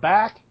 out the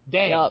back.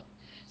 Damn. Yep.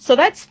 So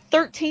that's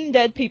 13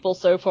 dead people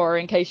so far,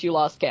 in case you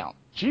lost count.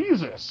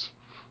 Jesus.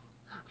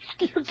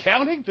 You're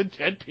counting the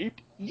dead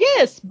people?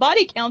 Yes,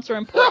 body counts are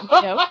important,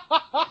 you know.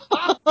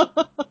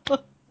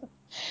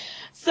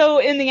 So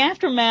in the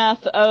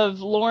aftermath of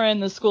Lauren,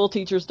 the school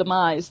teacher's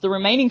demise, the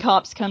remaining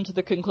cops come to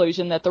the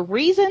conclusion that the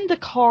reason the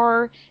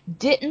car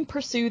didn't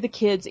pursue the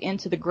kids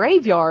into the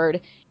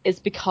graveyard is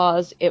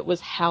because it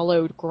was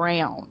hallowed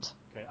ground.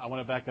 Okay, I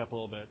want to back up a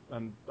little bit.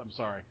 I'm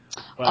sorry.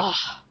 But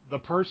the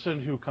person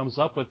who comes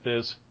up with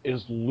this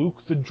is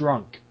Luke the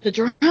Drunk. The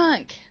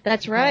Drunk,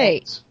 that's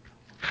right.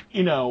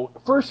 You know,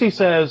 first he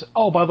says,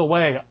 oh, by the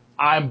way,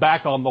 I'm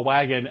back on the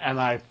wagon and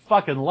I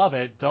fucking love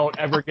it. Don't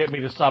ever get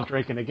me to stop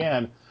drinking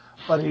again.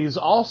 But he's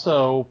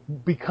also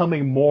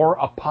becoming more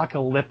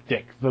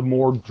apocalyptic the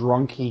more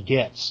drunk he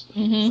gets.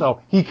 Mm-hmm.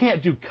 So he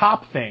can't do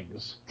cop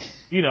things.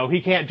 You know,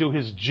 he can't do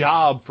his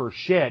job for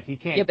shit. He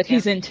can't. Yeah, but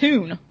he's in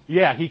tune.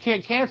 Yeah, he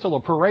can't cancel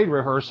a parade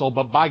rehearsal,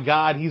 but by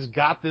God, he's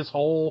got this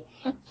whole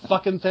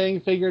fucking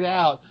thing figured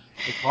out.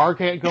 The car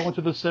can't go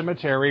into the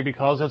cemetery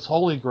because it's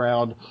holy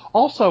ground.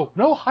 Also,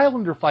 no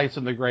Highlander fights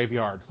in the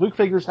graveyard. Luke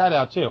figures that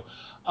out too.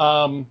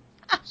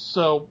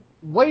 So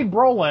Wade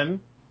Brolin,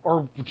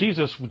 or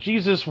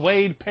Jesus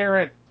Wade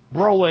Parent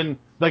Brolin,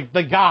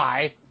 the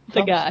guy,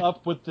 comes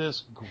up with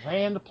this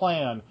grand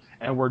plan.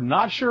 And we're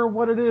not sure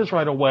what it is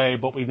right away,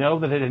 but we know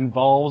that it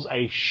involves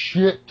a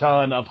shit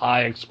ton of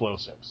high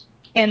explosives.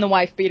 And the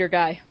wife beater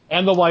guy.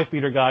 And the wife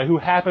beater guy who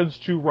happens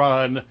to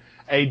run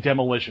a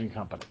demolition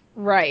company.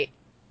 Right.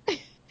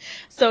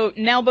 So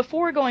now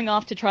before going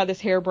off to try this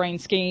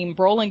harebrained scheme,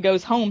 Brolin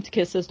goes home to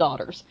kiss his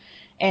daughters.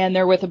 And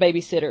they're with a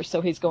babysitter,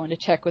 so he's going to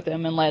check with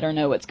them and let her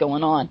know what's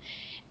going on.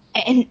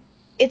 And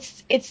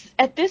it's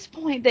at this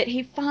point that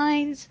he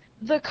finds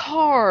the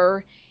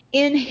car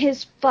in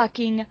his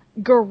fucking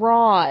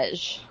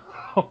garage.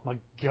 Oh my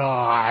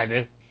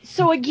God.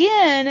 So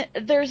again,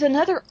 there's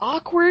another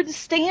awkward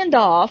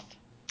standoff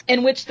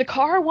in which the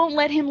car won't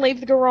let him leave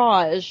the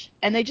garage,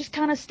 and they just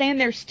kind of stand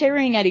there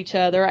staring at each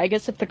other, I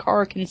guess if the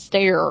car can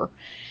stare.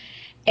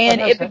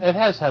 And it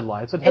has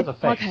headlights. It has a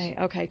face.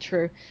 Okay,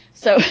 true.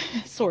 So,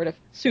 sort of.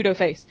 Pseudo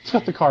face. It's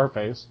got the car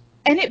face.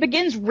 And it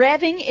begins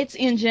revving its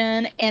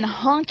engine and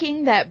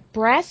honking that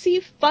brassy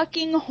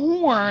fucking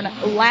horn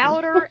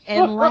louder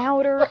and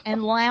louder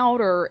and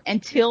louder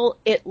until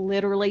it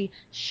literally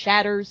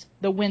shatters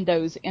the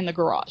windows in the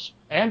garage.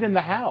 And in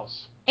the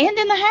house. And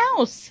in the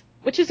house,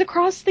 which is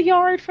across the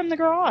yard from the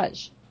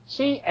garage.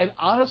 See, and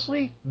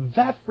honestly,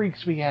 that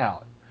freaks me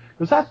out.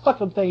 Because that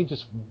fucking thing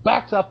just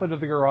backs up into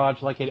the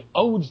garage like it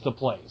owns the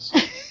place.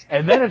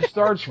 And then it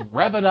starts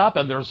revving up,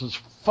 and there's this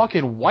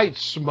fucking white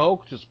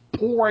smoke just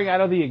pouring out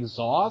of the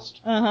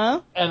exhaust. Uh-huh.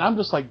 And I'm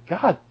just like,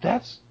 God,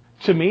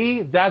 to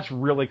me, that's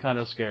really kind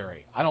of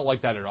scary. I don't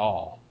like that at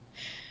all.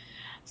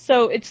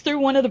 So it's through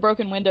one of the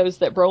broken windows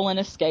that Brolin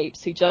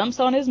escapes. He jumps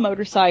on his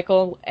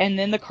motorcycle, and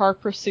then the car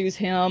pursues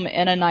him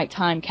in a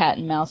nighttime cat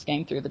and mouse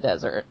game through the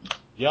desert.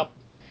 Yep.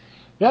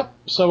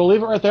 So we'll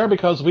leave it right there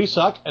because we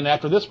suck. And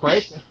after this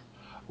break,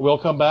 we'll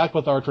come back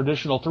with our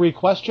traditional 3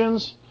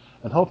 questions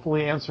and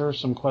hopefully answer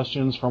some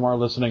questions from our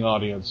listening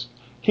audience.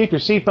 Keep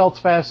your seatbelts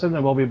fastened,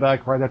 and we'll be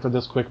back right after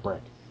this quick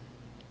break.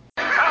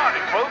 Howdy,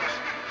 folks.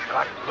 You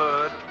like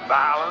blood,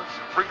 violence,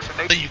 freaks and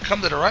nature? You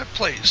come to the right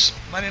place.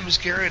 My name is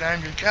Gary, and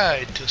I'm your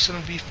guide to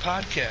Cinema Beef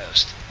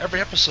Podcast.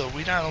 Every episode,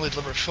 we not only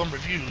deliver film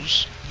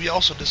reviews, we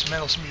also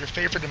dismantle some of your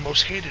favorite and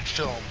most hated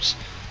films,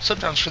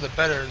 sometimes for the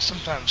better and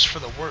sometimes for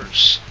the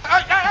worse.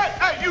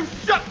 Hey, you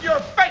shut your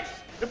face!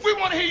 If we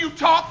want to hear you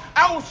talk,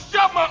 I will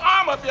shove my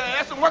arm up your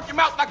ass and work your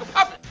mouth like a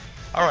puppet.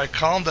 Alright,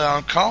 calm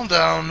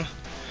down.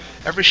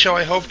 Every show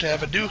I hope to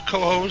have a new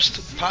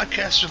co-host,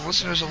 podcasters and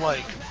listeners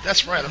alike.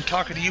 That's right, I'm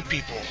talking to you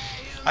people.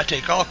 I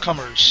take all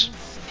comers.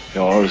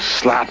 You're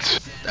sluts.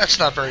 That's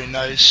not very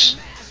nice.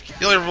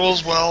 The only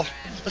rules, well,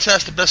 let's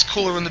ask the best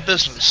cooler in the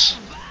business.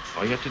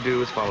 All you have to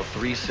do is follow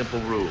 3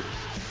 simple rules.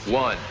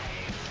 1,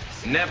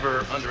 never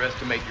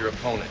underestimate your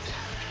opponent.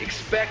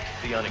 Expect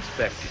the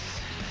unexpected.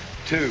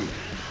 2,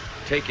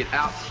 take it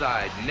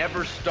outside.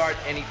 Never start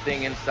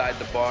anything inside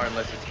the bar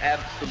unless it's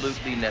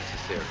absolutely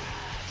necessary.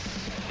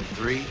 And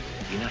 3,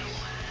 be nice.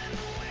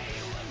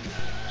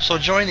 So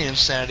join the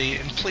insanity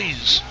and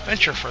please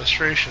vent your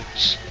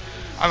frustrations.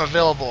 I'm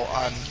available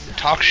on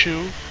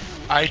TalkShoe,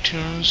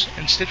 iTunes,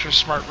 and Stitcher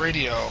Smart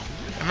Radio.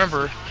 And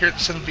remember, here at the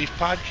Cinema Beef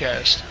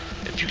Podcast,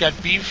 if you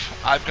got beef,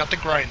 I've got the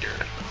grinder.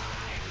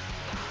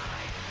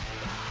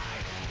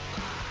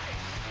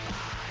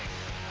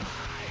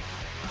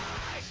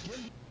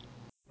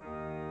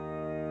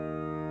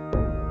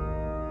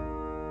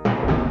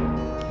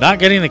 Not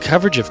getting the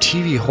coverage of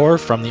TV horror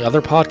from the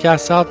other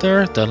podcasts out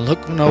there? Then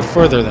look no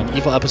further than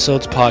Evil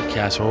Episodes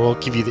Podcast, where we'll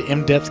give you the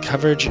in-depth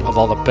coverage of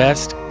all the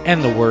best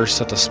and the worst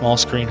that the small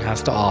screen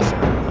has to offer.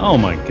 Oh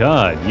my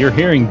God, you're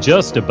hearing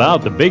just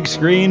about the big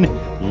screen?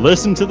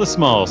 Listen to the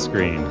small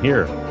screen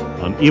here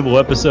on Evil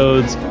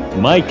Episodes.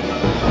 Mike,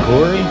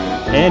 Corey,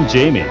 and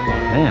Jamie.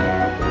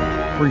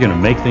 Man, we're going to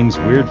make things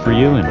weird for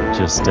you and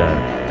just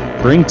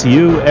bring to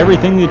you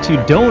everything that you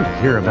don't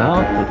hear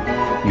about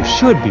that you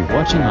should be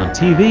watching on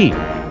TV.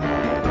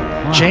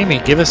 Wow. Jamie,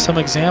 give us some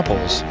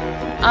examples.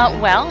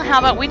 Well, how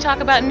about we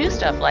talk about new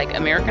stuff like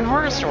American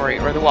Horror Story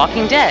or The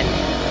Walking Dead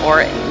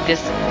or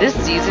this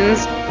season's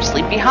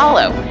Sleepy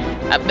Hollow.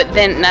 But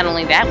then not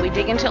only that, we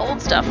dig into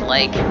old stuff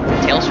like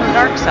Tales from the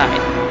Dark Side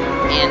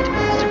and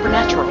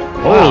Supernatural.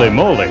 Holy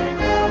moly.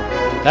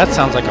 That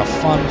sounds like a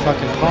fun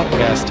fucking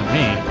podcast to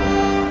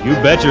me. You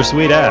bet your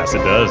sweet ass it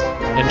does.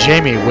 And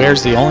Jamie,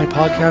 where's the only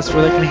podcast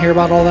where they can hear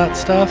about all that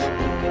stuff?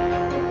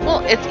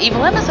 Well, it's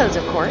Evil Episodes,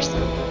 of course.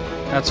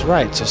 That's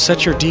right, so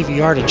set your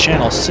DVR to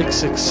channel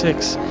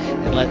 666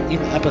 and let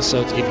Evil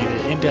Episodes give you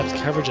the in-depth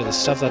coverage of the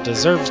stuff that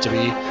deserves to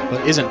be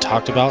but isn't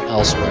talked about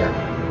elsewhere.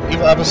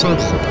 Evil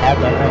Episodes is a proud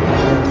member of the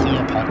Horror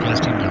Film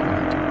Podcasting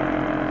Network.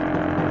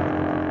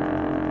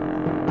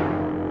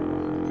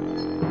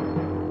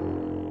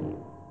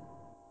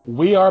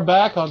 We are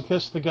back on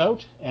Kiss the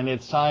Goat, and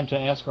it's time to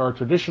ask our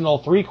traditional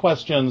 3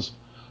 questions.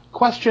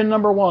 Question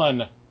number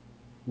 1.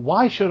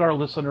 Why should our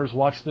listeners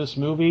watch this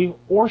movie,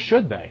 or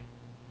should they?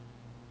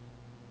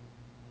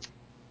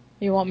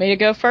 You want me to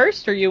go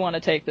first, or you want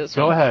to take this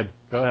one? Go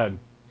ahead.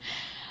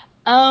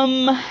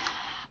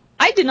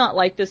 I did not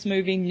like this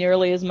movie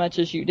nearly as much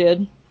as you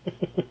did.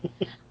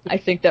 I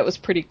think that was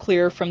pretty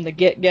clear from the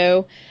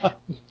get-go.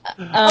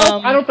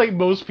 I don't think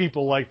most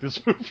people like this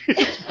movie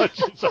as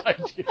much as I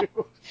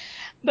do.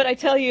 But I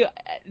tell you,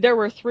 there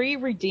were 3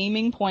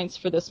 redeeming points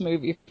for this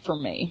movie for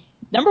me.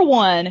 Number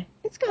 1,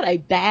 it's got a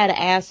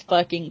badass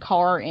fucking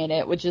car in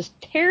it, which just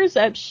tears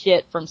up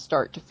shit from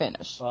start to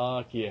finish.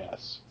 Fuck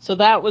yes. So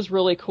that was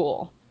really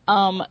cool.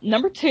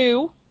 Number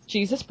 2,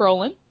 Jesus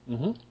Brolin.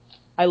 Mm-hmm.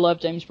 I love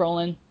James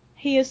Brolin.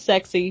 He is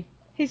sexy.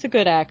 He's a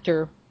good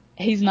actor.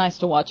 He's nice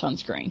to watch on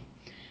screen.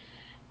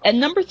 And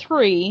number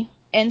 3,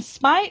 in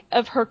spite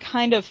of her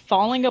kind of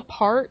falling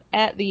apart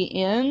at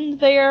the end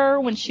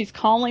there when she's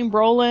calling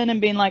Brolin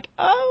and being like,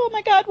 oh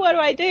my God, what do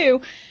I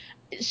do?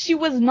 She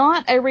was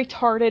not a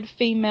retarded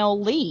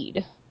female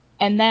lead,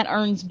 and that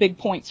earns big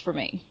points for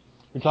me.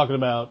 You're talking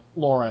about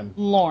Lauren.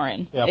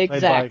 Yeah,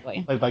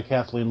 exactly. Played by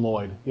Kathleen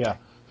Lloyd, yeah.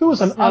 Who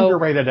was an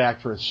underrated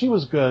actress. She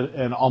was good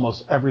in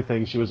almost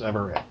everything she was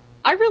ever in.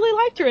 I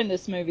really liked her in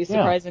this movie,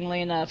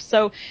 surprisingly enough.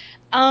 So,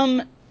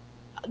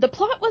 the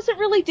plot wasn't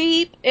really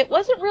deep. It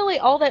wasn't really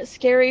all that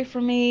scary for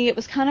me. It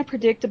was kind of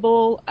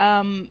predictable,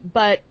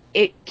 but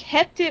it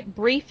kept it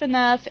brief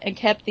enough and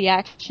kept the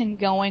action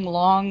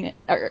going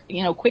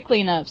quickly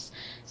enough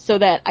so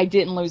that I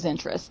didn't lose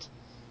interest.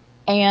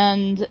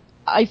 And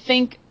I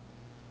think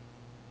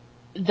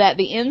that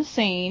the end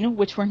scene,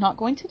 which we're not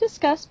going to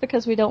discuss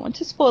because we don't want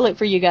to spoil it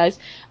for you guys,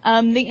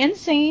 the end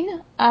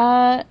scene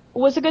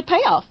was a good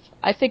payoff.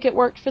 I think it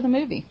worked for the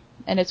movie,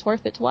 and it's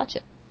worth it to watch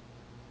it.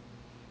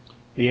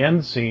 The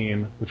end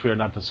scene, which we are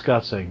not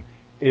discussing,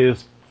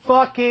 is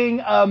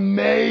fucking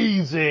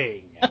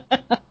amazing.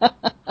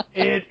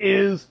 It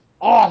is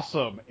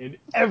awesome in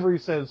every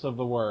sense of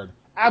the word.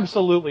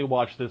 Absolutely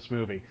watch this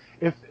movie.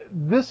 If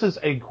this is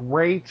a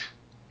great,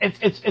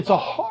 it's a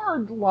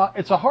hard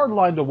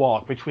line to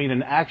walk between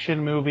an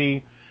action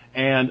movie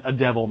and a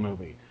devil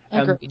movie.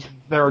 Agreed.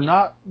 And there are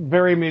not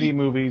very many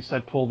movies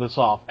that pull this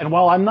off. And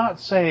while I'm not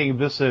saying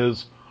this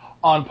is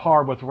on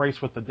par with Race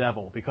with the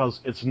Devil, because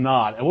it's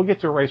not, and we'll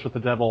get to Race with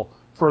the Devil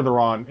further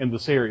on in the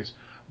series,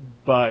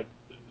 but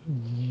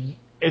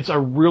it's a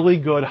really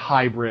good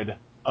hybrid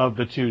of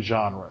the two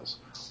genres.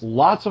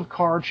 Lots of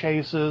car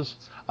chases,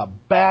 a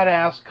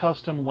badass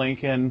custom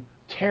Lincoln,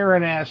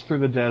 tearing ass through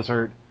the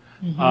desert,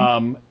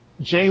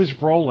 James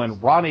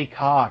Brolin, Ronnie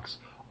Cox,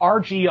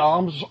 R.G.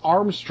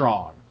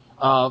 Armstrong,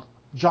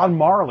 John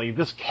Marley.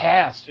 This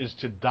cast is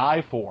to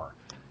die for.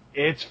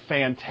 It's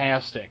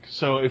fantastic.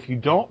 So if you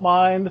don't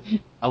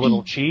mind a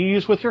little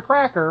cheese with your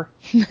cracker,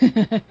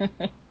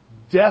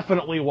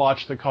 definitely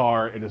watch The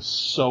Car. It is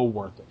so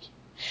worth it.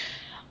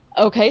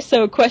 Okay,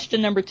 so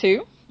question number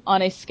 2.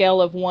 On a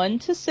scale of 1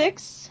 to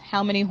 6,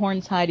 how many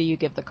horns high do you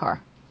give The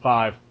Car?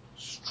 5.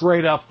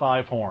 Straight up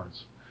 5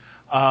 horns.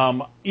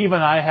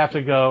 Even I have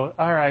to go,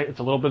 all right, it's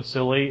a little bit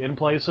silly in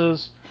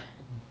places,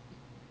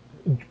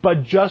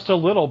 but just a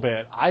little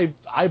bit.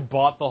 I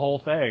bought the whole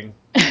thing.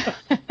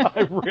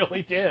 I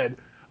really did.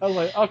 I was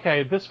like,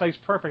 okay, this makes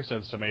perfect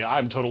sense to me.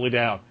 I'm totally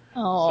down.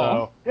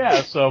 Aww.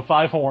 So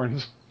 5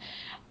 horns.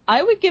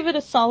 I would give it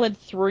a solid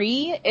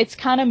 3. It's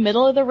kind of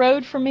middle of the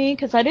road for me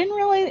because I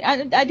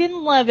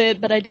didn't love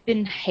it, but I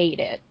didn't hate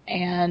it.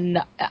 And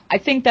I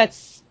think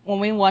that's, when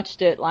we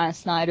watched it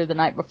last night or the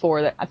night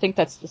before, I think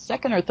that's the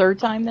second or third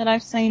time that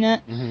I've seen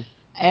it. Mm-hmm.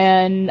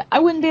 And I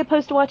wouldn't be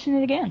opposed to watching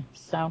it again.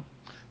 So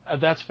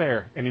that's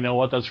fair. And you know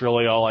what? That's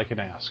really all I can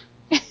ask.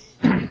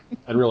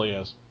 It really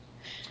is.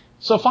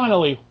 So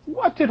finally,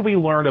 what did we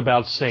learn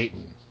about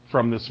Satan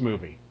from this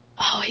movie?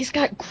 Oh, he's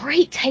got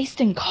great taste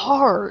in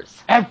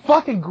cars. And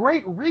fucking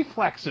great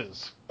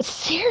reflexes.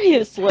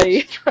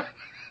 Seriously.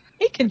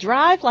 He can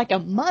drive like a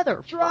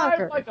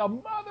motherfucker.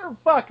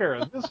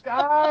 This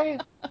guy,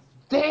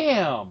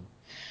 damn.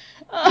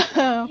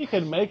 He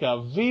can make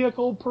a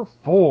vehicle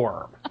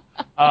perform.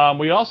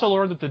 We also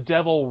learned that the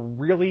devil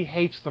really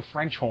hates the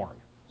French horn.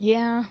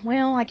 Yeah,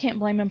 well, I can't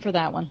blame him for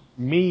that one.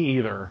 Me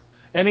either.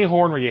 Any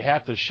horn where you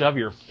have to shove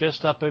your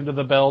fist up into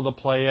the bell to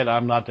play it,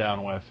 I'm not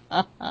down with.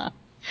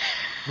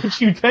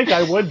 Which you'd think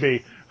I would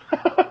be.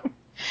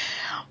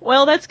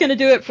 Well, that's going to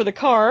do it for The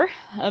Car,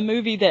 a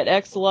movie that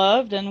X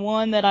loved and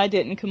one that I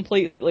didn't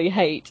completely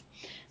hate.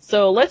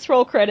 So let's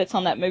roll credits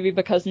on that movie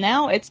because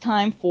now it's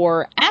time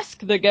for Ask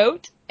the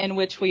Goat, in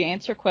which we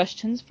answer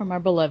questions from our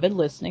beloved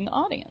listening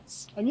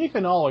audience. And you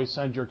can always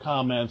send your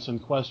comments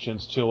and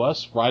questions to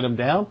us. Write them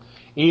down.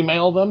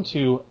 Email them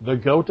to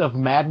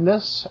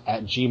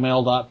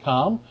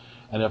thegoatofmadness@gmail.com.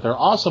 And if they're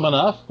awesome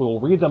enough, we'll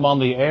read them on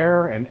the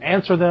air and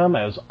answer them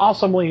as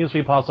awesomely as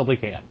we possibly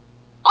can.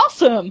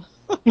 Awesome!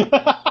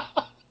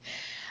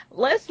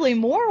 Leslie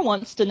Moore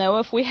wants to know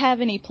if we have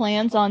any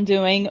plans on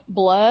doing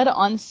Blood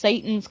on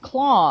Satan's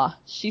Claw.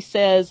 She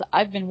says,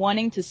 I've been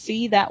wanting to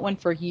see that one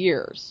for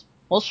years.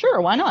 Well,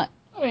 sure, why not?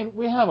 I mean,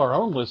 we have our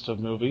own list of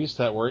movies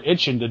that we're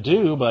itching to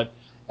do, but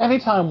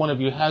anytime one of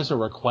you has a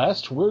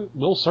request,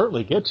 we'll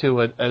certainly get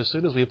to it as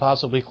soon as we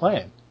possibly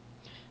can.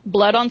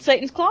 Blood on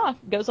Satan's Claw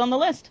goes on the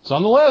list. It's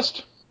on the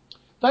list.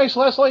 Thanks,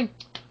 Leslie.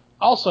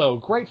 Also,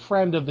 great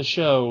friend of the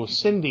show,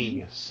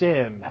 Cindy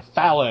Sin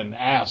Fallon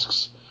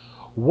asks,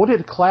 would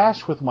it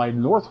clash with my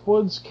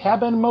Northwoods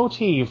cabin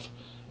motif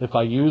if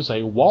I use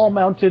a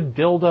wall-mounted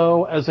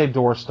dildo as a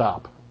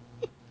doorstop?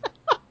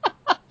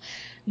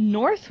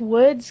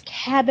 Northwoods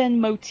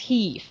cabin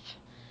motif.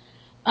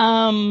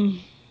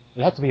 It'd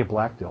have to be a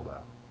black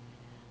dildo.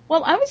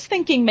 Well, I was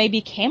thinking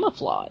maybe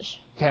camouflage.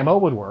 Camo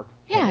would work.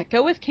 Yeah,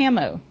 go with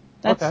camo.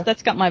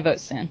 That's got my vote,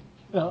 Sin.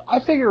 You know, I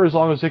figure as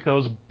long as it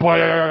goes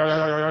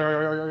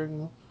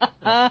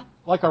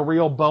like a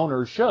real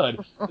boner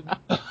should.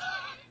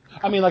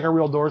 I mean, like a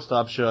real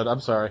doorstop should.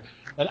 I'm sorry.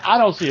 And I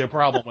don't see a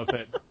problem with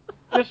it.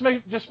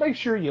 Just make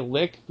sure you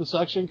lick the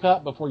suction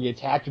cup before you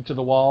attach it to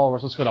the wall, or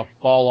else it's going to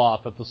fall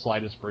off at the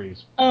slightest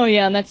breeze. Oh,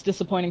 yeah, and that's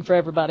disappointing for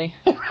everybody.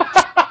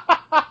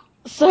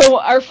 So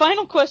our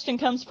final question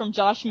comes from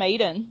Josh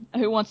Maiden,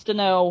 who wants to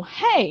know,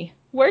 hey,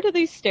 where do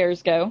these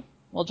stairs go?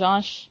 Well,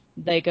 Josh,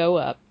 they go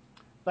up.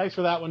 Thanks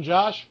for that one,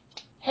 Josh.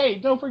 Hey,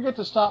 don't forget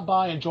to stop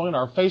by and join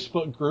our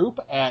Facebook group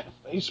at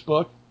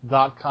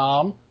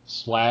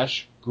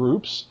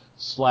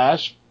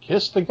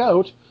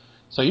facebook.com/groups/KissTheGoat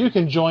so you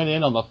can join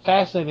in on the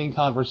fascinating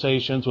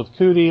conversations with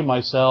Cootie,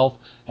 myself,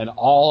 and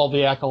all of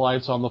the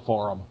acolytes on the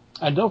forum.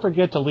 And don't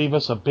forget to leave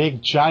us a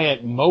big,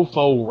 giant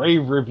mofo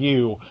rave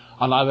review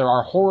on either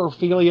our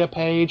Horrorphilia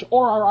page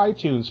or our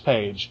iTunes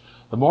page.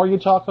 The more you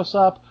talk us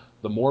up,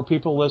 the more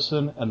people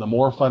listen, and the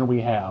more fun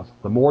we have.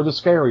 The more the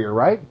scarier,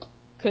 right?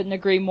 Couldn't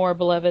agree more,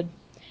 beloved.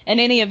 In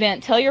any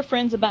event, tell your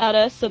friends about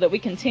us so that we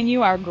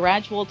continue our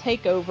gradual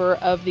takeover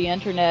of the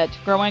internet,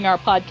 growing our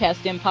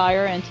podcast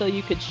empire until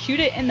you could shoot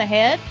it in the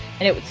head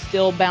and it would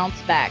still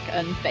bounce back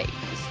unfazed.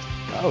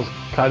 That was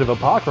kind of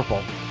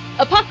apocryphal.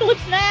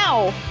 Apocalypse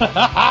Now!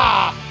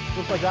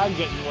 Looks like I'm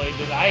getting laid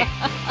tonight.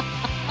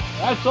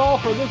 That's all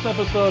for this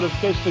episode of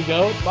Kiss the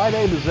Goat. My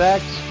name is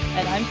X.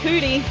 And I'm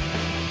Cootie.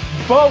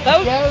 Vote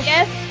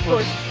yes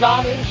for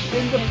Scottish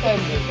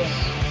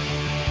independence.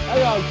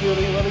 Hang on,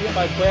 Cootie. Let me get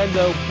my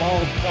Brando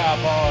bald cap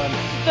on.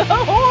 The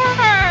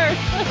horror!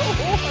 The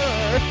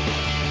horror!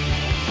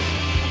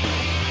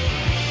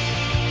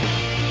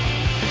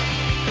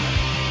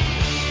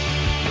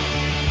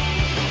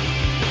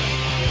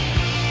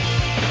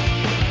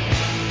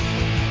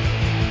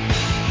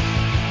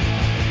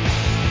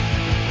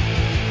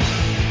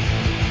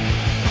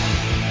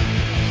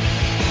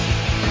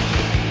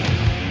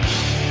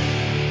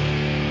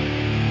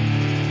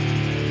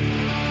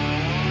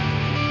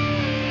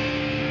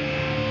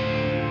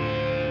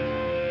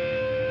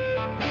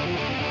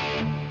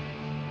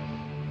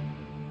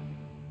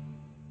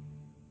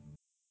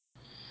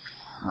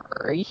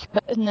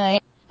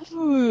 Nej,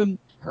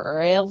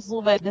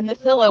 Railsledden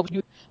fellow.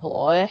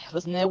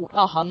 Was no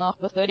Hannah,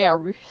 but the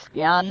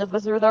Russian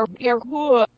was there.